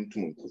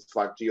 De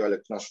facto, e olha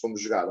que nós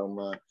fomos jogar a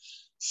uma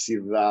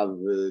cidade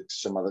que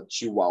se chamava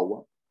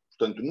Chihuahua,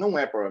 portanto não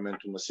é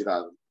provavelmente uma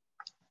cidade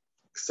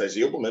que seja,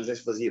 eu pelo menos nem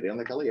fazia ideia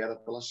onde é que ela era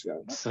para lá chegar.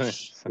 Não é?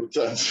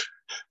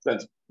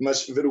 Portanto,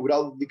 mas ver o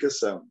grau de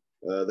dedicação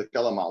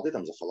daquela malta, e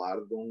estamos a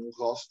falar de um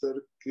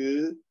roster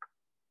que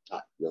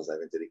eles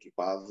devem ter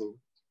equipado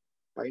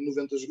em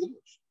 90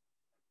 jogadores.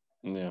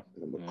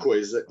 Uma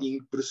coisa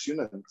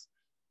impressionante.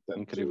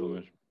 Portanto, incrível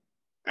mesmo.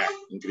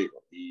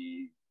 Incrível.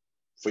 E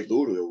foi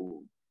duro.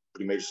 O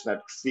primeiro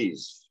snap que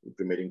fiz, o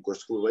primeiro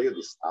encosto que levei, eu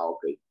disse,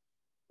 ok,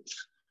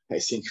 é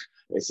assim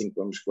que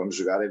vamos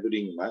jogar, é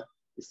durinho, não é?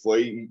 E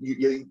foi,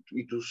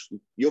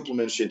 eu pelo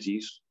menos senti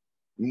isso,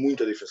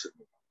 muita diferença de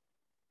nível.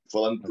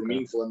 Falando por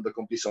mim, falando da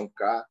competição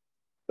cá,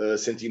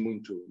 senti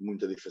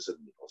muita diferença de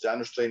nível. Já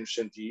nos treinos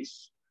senti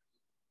isso,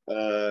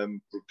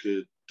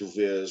 porque tu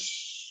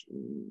vês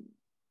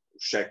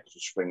os checos,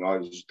 os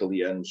espanhóis, os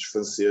italianos, os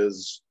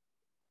franceses.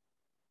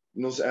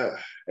 Não sei,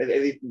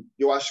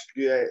 eu acho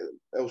que é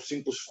o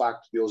simples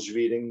facto de eles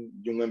virem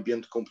de um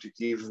ambiente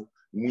competitivo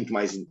muito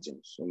mais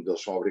intenso, onde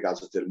eles são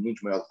obrigados a ter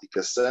muito maior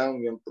dedicação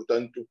e,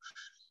 portanto,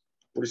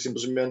 por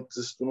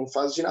simplesmente, se tu não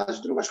fazes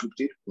ginásio, tu não vais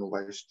competir, não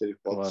vais ter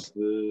hipótese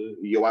de...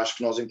 E eu acho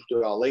que nós em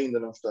Portugal ainda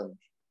não estamos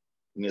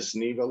nesse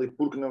nível, e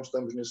porque não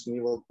estamos nesse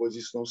nível, depois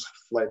isso não se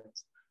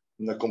reflete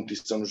na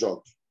competição nos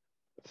jogos.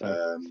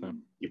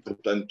 Sim. E,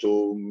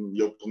 portanto,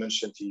 eu pelo menos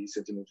senti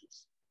muito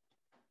isso.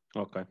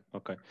 Ok.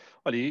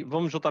 Olha, e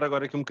vamos voltar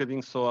agora aqui um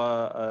bocadinho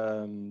só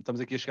estamos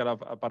aqui a chegar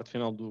à parte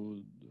final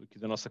aqui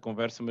da nossa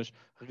conversa, mas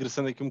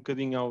regressando aqui um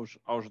bocadinho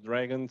aos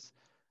Dragons,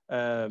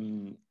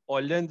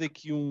 olhando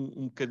aqui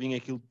um bocadinho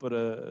aquilo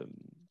para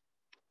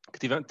que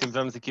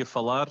tivemos aqui a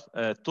falar,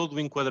 todo o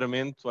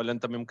enquadramento, olhando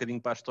também um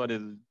bocadinho para a história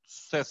de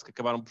sucesso que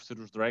acabaram por ser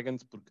os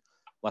Dragons, porque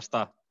lá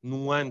está,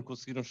 num ano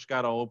conseguiram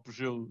chegar ao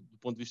apogeu do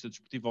ponto de vista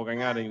desportivo ao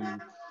ganharem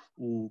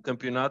o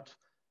campeonato.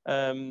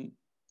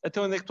 Até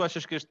onde é que tu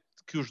achas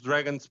que os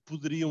Dragons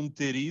poderiam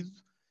ter ido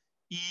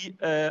e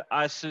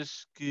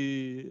achas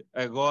que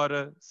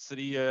agora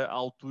seria a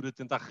altura de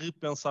tentar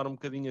repensar um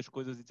bocadinho as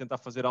coisas e tentar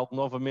fazer algo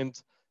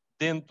novamente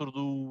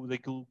dentro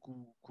daquilo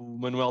que o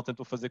Manuel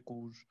tentou fazer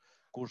com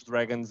os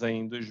Dragons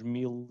em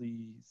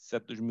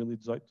 2007,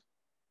 2018?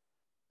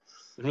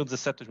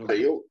 2017,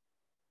 2018?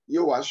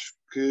 Eu acho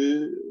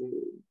que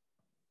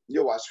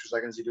os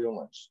Dragons iriam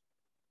longe.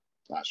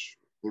 Acho.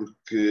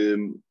 Porque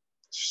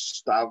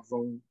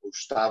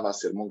estava a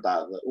ser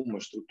montada uma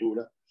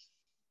estrutura,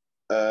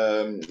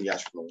 e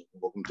acho que não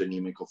vou cometer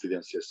nenhuma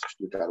inconfidência se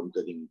explicar um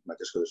bocadinho como é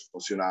que as coisas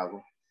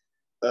funcionavam.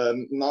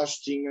 Nós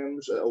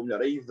tínhamos, ou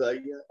melhor, a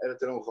ideia era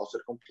ter um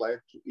roster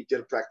completo e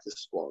ter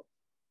practice squad.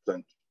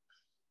 Portanto,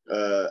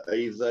 a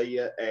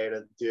ideia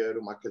era ter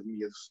uma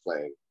academia de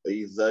flag. A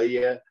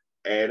ideia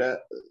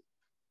era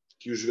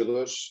que os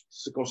jogadores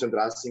se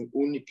concentrassem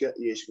única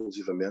e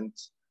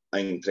exclusivamente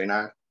em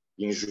treinar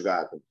e em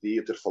jogar.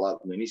 Podia ter falado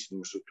no início de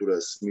uma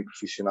estrutura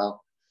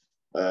semi-profissional.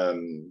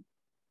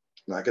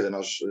 Não é? Quer dizer,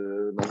 nós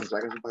nos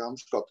Dragons não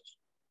pagávamos cotas.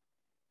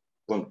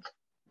 Ponto.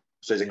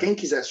 Ou seja, quem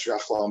quisesse jogar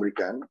futebol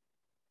americano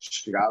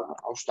chegava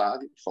ao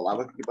estádio,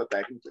 falava com a equipa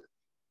técnica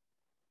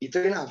e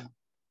treinava.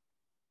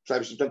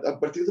 Sabes? Portanto, a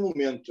partir do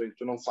momento em que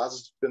tu não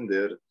fazes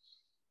depender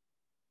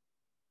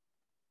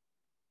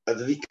a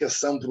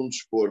dedicação por um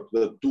desporto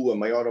da tua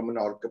maior ou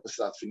menor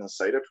capacidade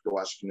financeira, porque eu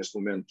acho que neste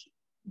momento,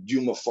 de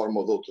uma forma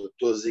ou de outra,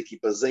 todas as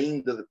equipas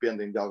ainda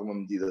dependem de alguma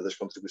medida das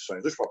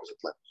contribuições dos próprios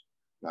atletas.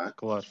 Não é?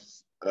 Claro.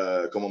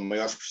 Com uma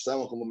maior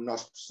expressão ou com uma menor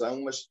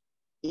expressão, mas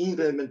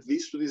independentemente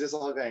disso, tu dizes a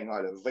alguém,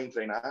 olha, vem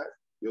treinar,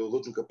 eu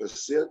dou-te um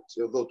capacete,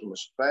 eu dou-te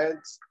umas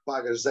pads,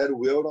 pagas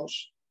 0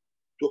 euros,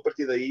 tu a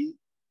partir daí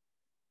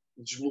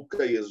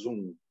desbloqueias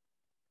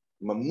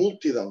uma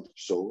multidão de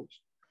pessoas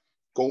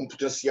com um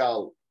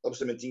potencial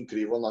absolutamente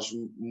incrível. Nós,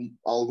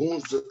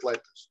 alguns dos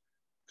atletas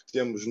que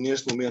temos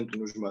neste momento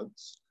nos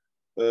MUDs,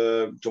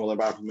 estou a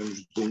lembrar pelo menos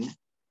de um,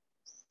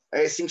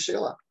 é assim que chega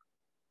lá.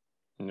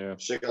 Yeah.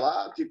 Chega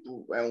lá,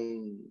 tipo, é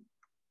um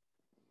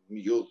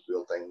miúdo,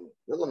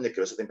 ele na minha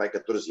cabeça tem pai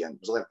 14 anos,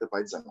 mas ele deve ter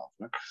pai 19,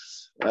 não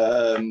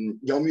é?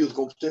 E é um miúdo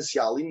com um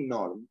potencial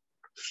enorme,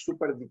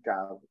 super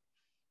dedicado,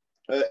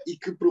 e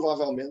que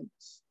provavelmente,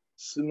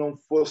 se não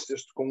fosse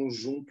este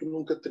conjunto,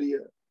 nunca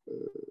teria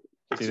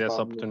tido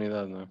essa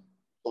oportunidade, não é?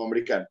 O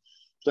americano.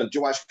 Portanto,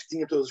 eu acho que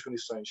tinha todas as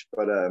condições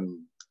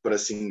para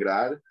se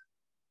ingrar.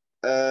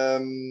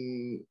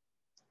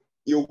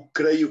 Eu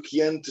creio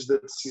que antes da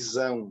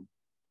decisão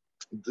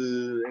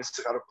de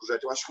encerrar o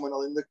projeto, eu acho que o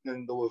Manuel ainda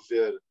andou a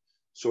ver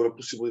sobre a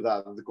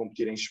possibilidade de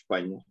competir em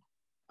Espanha.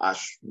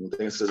 Acho, não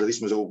tenho certeza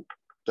disso, mas eu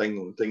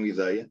tenho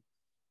ideia.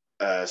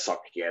 Só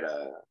que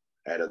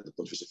era do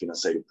ponto de vista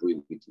financeiro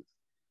proibitivo.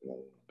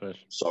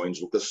 Só em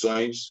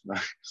deslocações,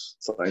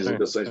 só em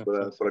deslocações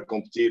para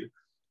competir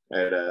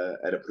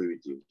era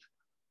proibitivo.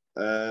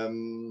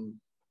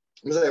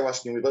 Mas eu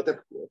acho que tinha até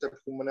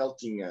porque o Manel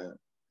tinha,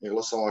 em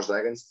relação aos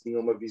Dragons, tinha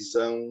uma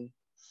visão.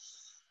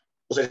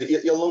 Ou seja,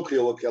 ele não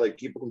criou aquela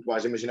equipa, como tu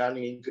vais imaginar,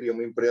 ninguém cria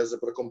uma empresa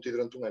para competir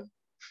durante um ano.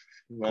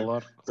 Não é?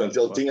 Claro, portanto,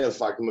 ele tinha de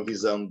facto uma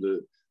visão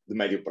de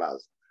médio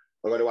prazo.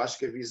 Agora, eu acho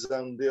que a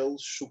visão dele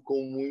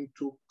chocou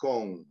muito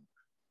com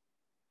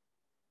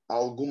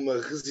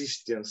alguma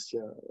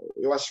resistência.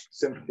 Eu acho que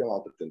sempre que a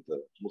malta tenta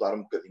mudar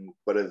um bocadinho o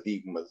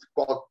paradigma de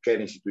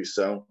qualquer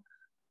instituição,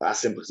 há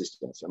sempre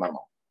resistência, é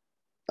normal.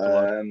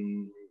 Claro.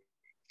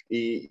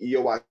 E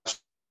eu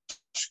acho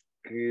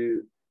que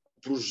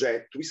o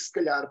projeto, e se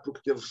calhar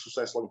porque teve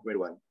sucesso logo no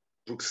primeiro ano,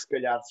 porque se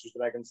calhar se os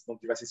Dragons não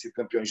tivessem sido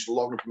campeões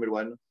logo no primeiro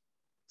ano,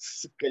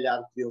 se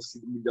calhar teriam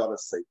sido melhor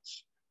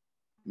aceitos.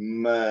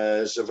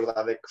 Mas a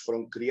verdade é que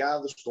foram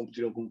criados,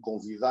 competiram como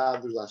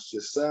convidados da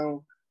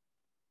associação,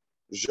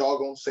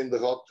 jogam sem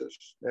derrotas,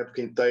 a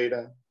época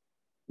inteira,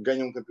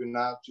 ganham um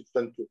campeonato e,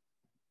 portanto,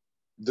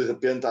 de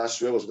repente,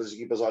 acho eu, as duas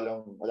equipas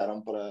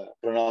olharam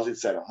para nós e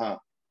disseram: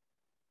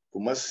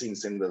 como assim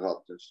sem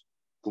derrotas?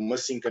 Como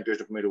assim campeões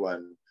do primeiro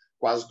ano?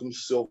 Quase como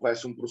se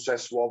houvesse um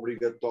processo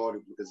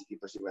obrigatório que as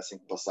equipas tivessem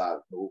que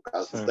passar. O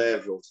caso dos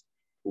Devils,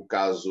 o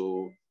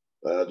caso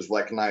dos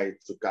Black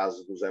Knights, o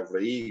caso dos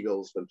Evra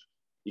Eagles, portanto,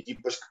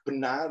 equipas que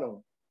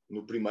penaram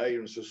no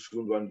primeiro, no seu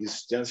segundo ano de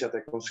existência,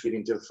 até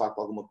conseguirem ter de facto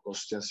alguma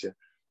consistência.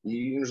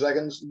 E nos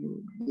Dragons,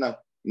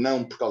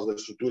 não por causa da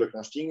estrutura que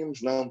nós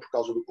tínhamos, não por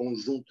causa do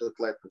conjunto de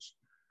atletas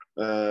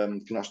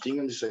que nós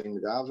tínhamos, isso é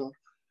inegável,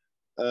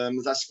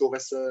 mas acho que houve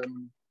essa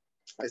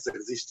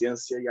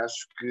resistência e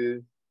acho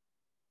que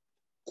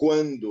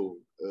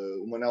quando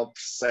o Manel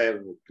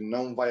percebe que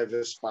não vai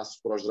haver espaço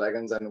para os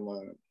Dragons, é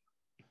numa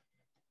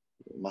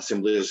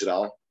Assembleia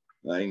Geral,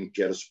 em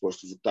que era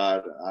suposto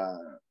votar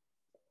a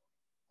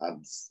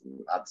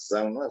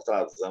adesão, não é votar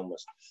a adesão,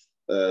 mas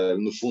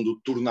no fundo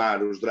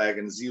tornar os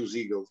Dragons e os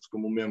Eagles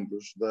como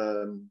membros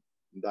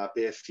da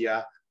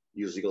APFA,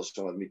 e os Eagles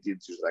são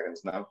admitidos e os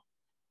Dragons não.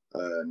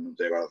 Não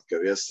tenho agora de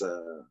cabeça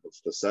a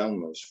votação,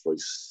 mas foi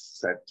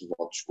 7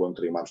 votos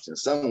contra e uma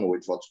abstenção, ou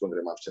 8 votos contra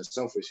e uma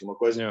abstenção, foi assim uma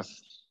coisa. Yeah.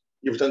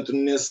 E portanto,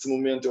 nesse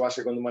momento, eu acho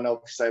que quando o Manel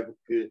percebe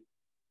que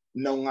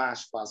não há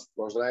espaço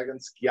para os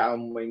Dragons, que há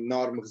uma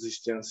enorme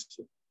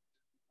resistência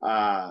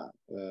à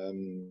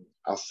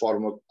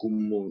forma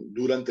como,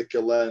 durante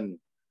aquele ano,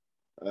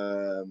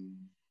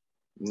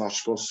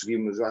 nós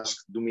conseguimos, eu acho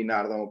que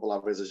dominar não é uma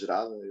palavra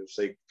exagerada. Eu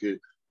sei que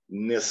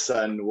nesse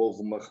ano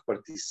houve uma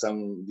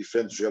repartição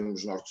diferente,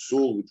 jogamos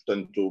Norte-Sul e,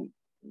 portanto,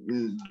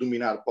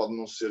 dominar pode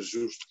não ser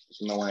justo,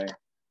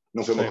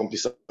 não foi uma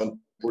competição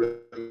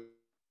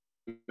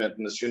puramente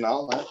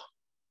nacional, não é?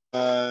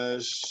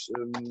 Mas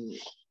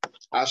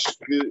acho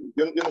que,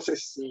 eu não sei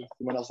se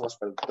o Manuel estava à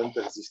espera de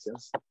tanta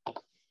resistência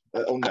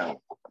ou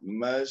não,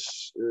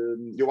 mas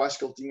eu acho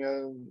que ele tinha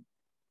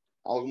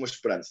alguma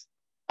esperança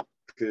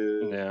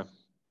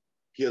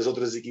que as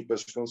outras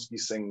equipas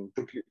conseguissem,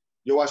 porque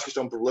eu acho que isto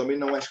é um problema e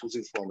não é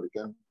exclusivo do futebol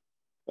americano,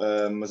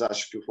 mas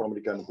acho que o futebol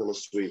americano, pela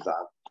sua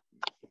idade,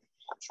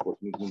 um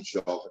desporto muito, muito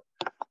jovem,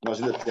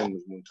 nós ainda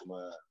temos muito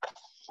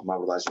uma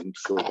abordagem muito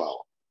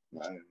verbal,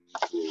 não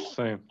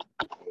é?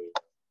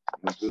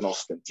 Muito do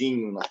nosso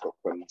cantinho, nós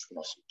preocupamos com a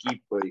nossa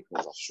equipa e com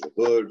os nossos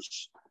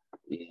jogadores.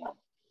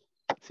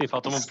 Sim,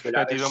 falta uma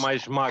perspectiva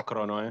mais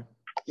macro, não é?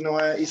 não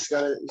é, e se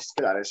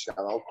calhar é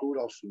chegar à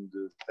altura, ao fim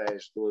de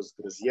 10, 12,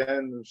 13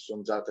 anos,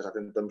 onde já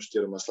tentamos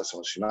ter uma seleção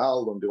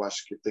nacional, onde eu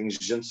acho que tem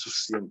gente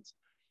suficiente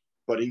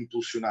para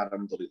impulsionar a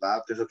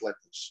modalidade, tens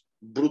atletas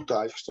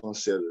brutais que estão a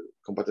ser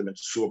completamente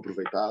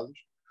subaproveitados,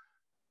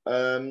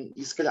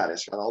 e se calhar é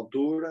chegar à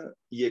altura,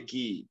 e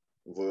aqui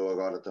vou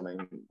agora também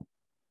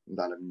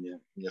dar a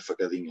minha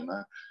facadinha, não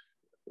é?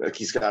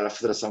 Aqui se calhar a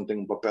Federação tem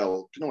um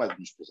papel que não é de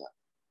nos pesar.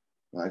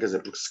 Não é? Quer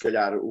dizer, porque se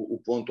calhar o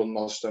ponto onde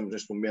nós estamos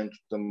neste momento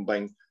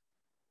também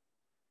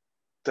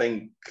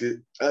tem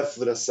que a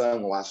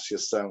Federação ou a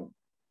Associação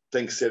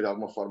tem que ser de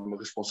alguma forma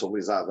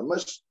responsabilizada,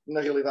 mas na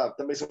realidade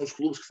também são os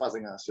clubes que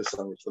fazem a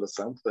Associação e a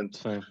Federação, portanto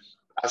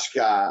acho que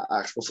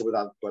há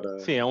responsabilidade para...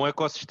 Sim, é um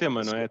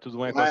ecossistema, não é? É tudo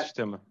um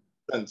ecossistema.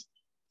 Portanto,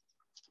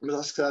 mas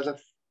acho que já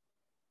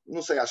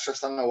não sei, acho que já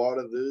está na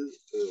hora de,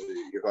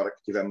 e agora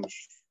que tivemos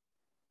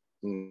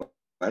um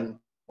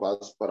ano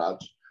quase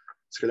parados,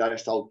 se calhar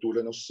esta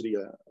altura não seria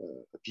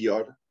a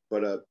pior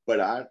para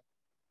parar,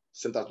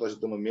 sentar toda a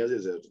gente numa mesa e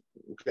dizer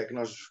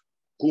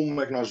como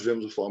é que nós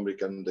vemos o futebol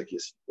americano daqui a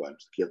 5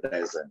 anos, daqui a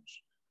 10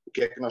 anos? O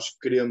que é que nós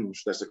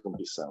queremos desta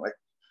competição? É que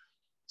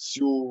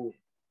se o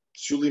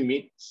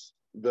limite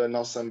da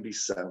nossa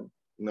ambição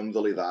na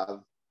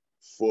modalidade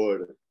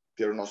for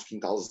ter o nosso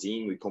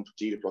quintalzinho e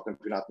competir para o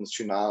campeonato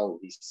nacional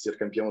e ser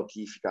campeão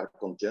aqui e ficar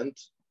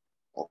contente,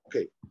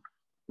 ok.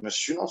 Mas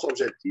se o nosso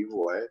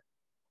objetivo é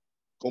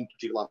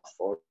competir lá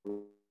fora,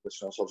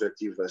 se o nosso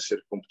objetivo é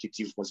ser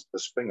competitivo com as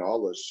equipas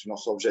espanholas, se o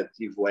nosso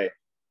objetivo é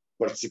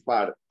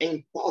participar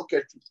em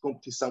qualquer tipo de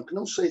competição que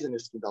não seja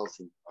neste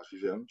quintalzinho que nós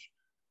vivemos,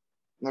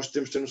 nós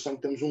temos de ter noção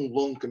que temos um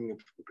longo caminho a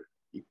percorrer.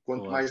 E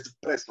quanto mais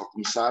depressa ao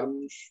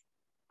começarmos,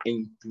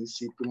 em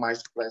princípio,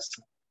 mais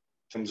depressa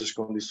temos as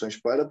condições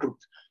para,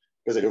 porque,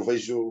 quer dizer, eu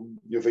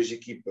vejo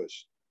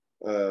equipas,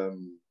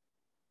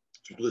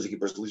 sobretudo as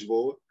equipas de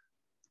Lisboa,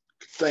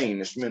 que têm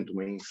neste momento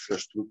uma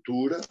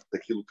infraestrutura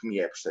daquilo que me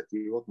é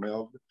perceptível, como é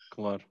óbvio,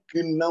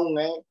 que não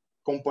é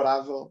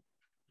comparável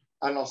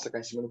à nossa cá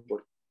em cima no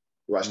Porto.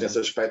 Eu acho que nesse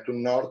aspecto o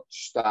Norte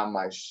está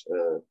mais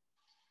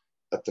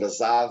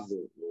atrasado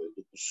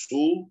do que o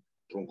Sul,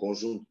 por um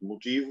conjunto de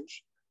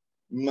motivos,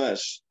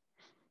 mas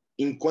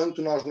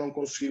enquanto nós não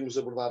conseguirmos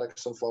abordar a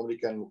questão do futebol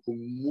americano como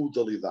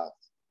modalidade,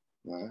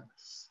 não é?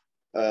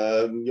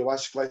 Eu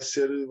acho que vai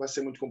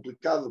ser muito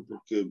complicado,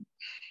 porque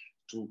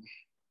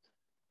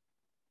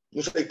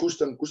não sei,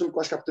 custa-me porque eu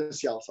acho que há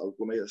potencial, sabe?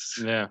 Como é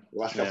esse?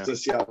 Eu acho que há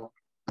potencial.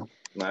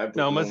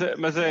 Não,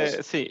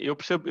 é? Sim, eu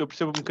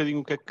percebo um bocadinho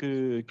o que é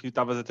que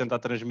estavas a tentar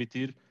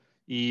transmitir.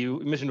 E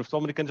imagina, o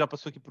futebol americano já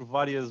passou aqui por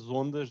várias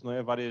ondas, não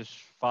é? Várias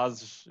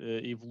fases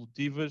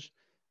evolutivas.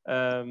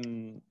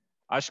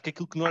 Acho que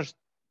aquilo que nós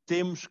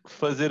temos que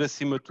fazer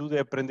acima de tudo é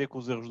aprender com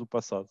os erros do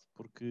passado,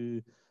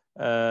 porque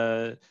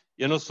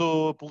eu não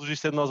sou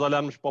apologista de nós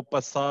olharmos para o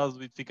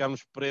passado e de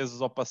ficarmos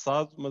presos ao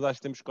passado, mas acho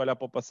que temos que olhar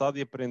para o passado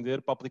e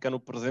aprender para aplicar no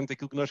presente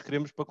aquilo que nós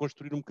queremos para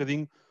construir um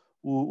bocadinho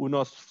o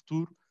nosso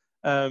futuro.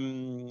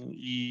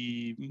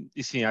 E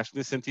sim, acho que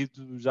nesse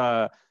sentido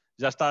já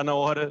está na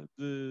hora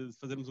de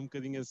fazermos um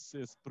bocadinho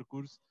esse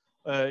percurso.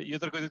 E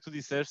outra coisa que tu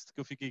disseste,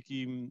 que eu fiquei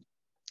aqui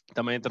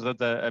também,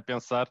 entretanto, a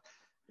pensar,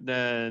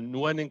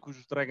 no ano em que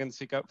os Dragons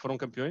foram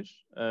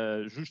campeões,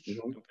 justos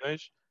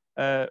campeões,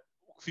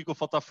 o que ficou a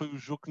faltar foi o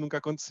jogo que nunca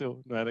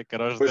aconteceu, não era? Que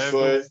era os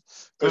Devils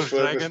com os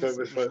Dragons.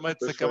 Os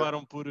Mets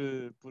acabaram por...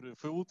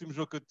 Foi o último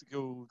jogo que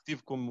eu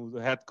tive como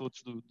head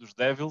coach dos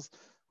Devils.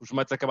 Os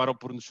Mets acabaram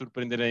por nos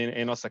surpreender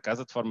em nossa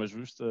casa, de forma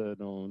justa,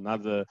 não,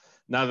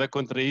 nada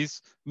contra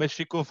isso, mas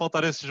ficou a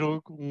faltar esse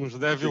jogo, uns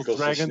Devils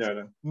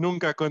Dragons,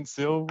 nunca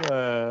aconteceu.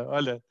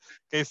 Olha,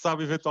 quem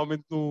sabe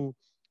eventualmente no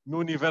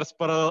universo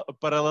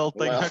paralelo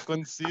tenha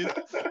acontecido,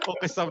 ou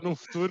quem sabe num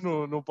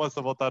futuro não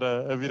possa voltar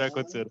a vir a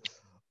acontecer.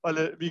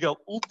 Olha, Miguel,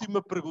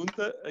 última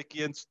pergunta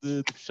aqui antes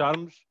de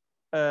fecharmos.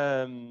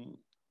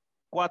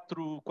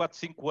 4,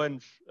 5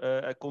 anos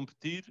a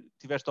competir,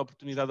 tiveste a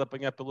oportunidade de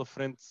apanhar pela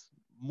frente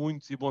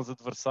muitos e bons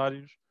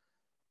adversários.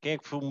 Quem é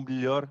que foi o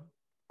melhor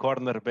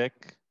cornerback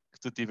que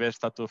tu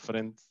tiveste à tua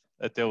frente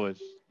até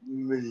hoje?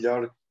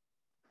 Melhor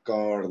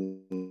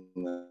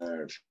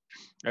corner.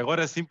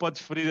 Agora sim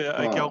podes ferir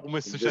aqui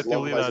algumas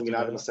suscetibilidades.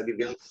 Vais uma série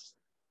deles.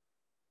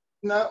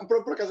 Não,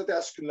 por acaso até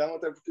acho que não,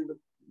 até porque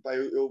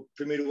eu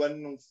primeiro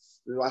ano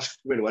eu acho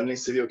que primeiro ano nem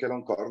sabia o que era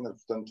um corner,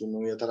 portanto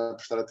não ia estar a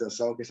prestar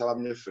atenção a quem estava à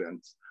minha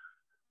frente.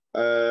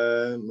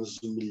 Mas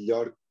o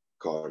melhor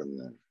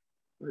corner.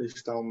 Isto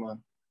está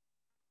uma.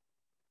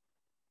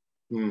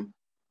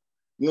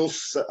 Não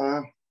sei.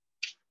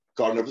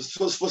 Corner. Se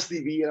fosse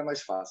DB era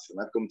mais fácil,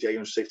 não é? Porque eu metia aí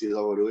uns safeties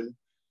ao barulho,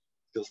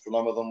 que eles por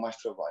norma dão mais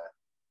trabalho.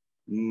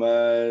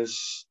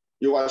 Mas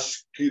eu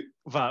acho que.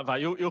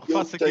 Eu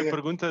refaço aqui a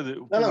pergunta.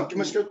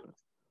 Mas que eu.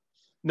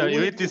 Não,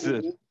 eu ia te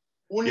dizer.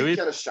 O único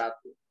que era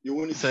chato, e o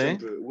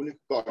único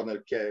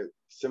corner que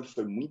sempre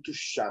foi muito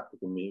chato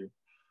comigo,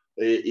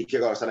 e que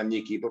agora está na minha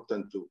equipa,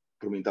 portanto,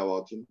 por mim está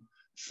ótimo,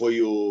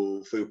 foi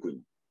o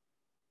Cunha.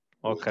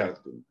 Ok.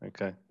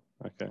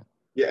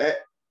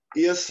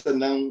 Esse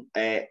não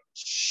é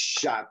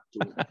chato,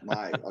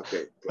 mais.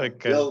 Ok.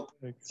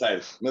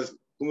 Sério. Mas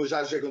como eu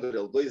já joguei contra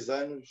ele 2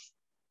 anos,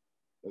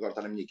 agora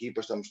está na minha equipa,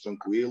 estamos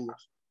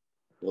tranquilos,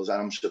 ele já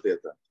não me chateia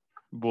tanto.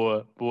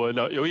 Boa.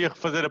 Não, eu ia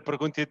refazer a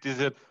pergunta e ia te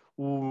dizer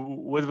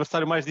o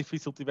adversário mais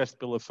difícil que tiveste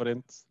pela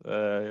frente,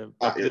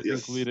 para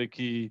poderes incluir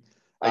aqui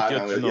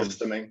outros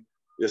nomes.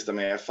 Esse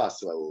também é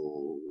fácil, é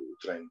o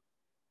treino.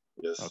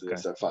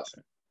 Esse é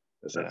fácil.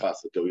 Esse é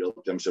fácil, porque ele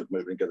temos sempre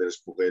umas brincadeiras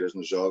porreiras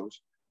nos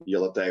jogos e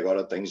ele até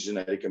agora tem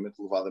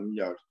genericamente levado a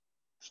melhor.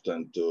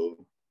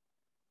 Portanto,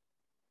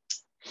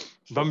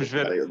 vamos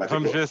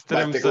ver se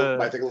teremos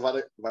vai ter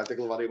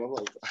que levar aí uma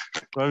volta.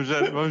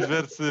 Vamos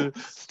ver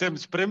se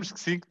temos, esperemos que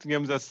sim, que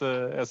tenhamos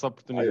essa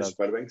oportunidade. Eu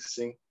espero bem que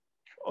sim.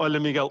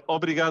 Olha, Miguel,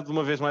 obrigado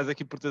uma vez mais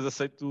aqui por teres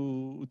aceito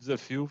o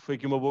desafio, foi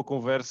aqui uma boa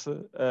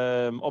conversa.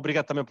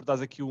 Obrigado também por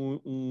teres aqui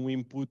um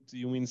input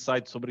e um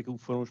insight sobre aquilo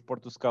que foram os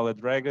Porto Scarlet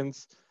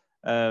Dragons.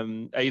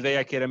 A ideia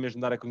aqui era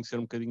mesmo dar a conhecer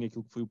um bocadinho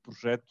aquilo que foi o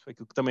projeto,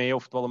 aquilo que também é o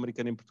futebol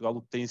americano em Portugal,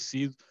 o que tem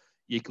sido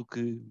e aquilo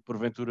que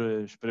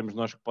porventura esperemos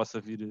nós que possa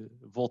vir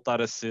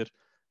voltar a ser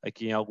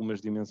aqui em algumas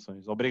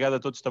dimensões. Obrigado a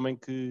todos também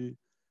que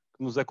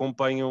nos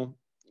acompanham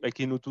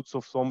aqui no Tudo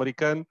sobre Futebol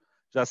Americano.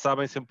 Já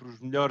sabem, sempre os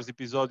melhores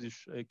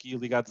episódios aqui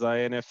ligados à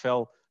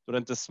NFL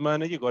durante a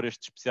semana e agora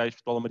estes especiais de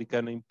futebol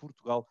americano em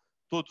Portugal,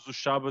 todos os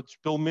sábados,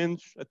 pelo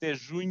menos até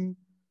julho,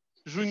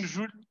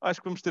 acho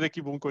que vamos ter aqui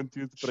bom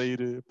conteúdo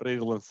para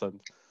ir lançando.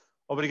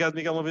 Obrigado,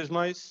 Miguel, uma vez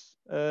mais.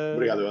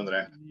 Obrigado,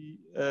 André.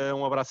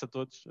 Um abraço a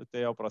todos.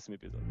 Até ao próximo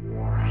episódio.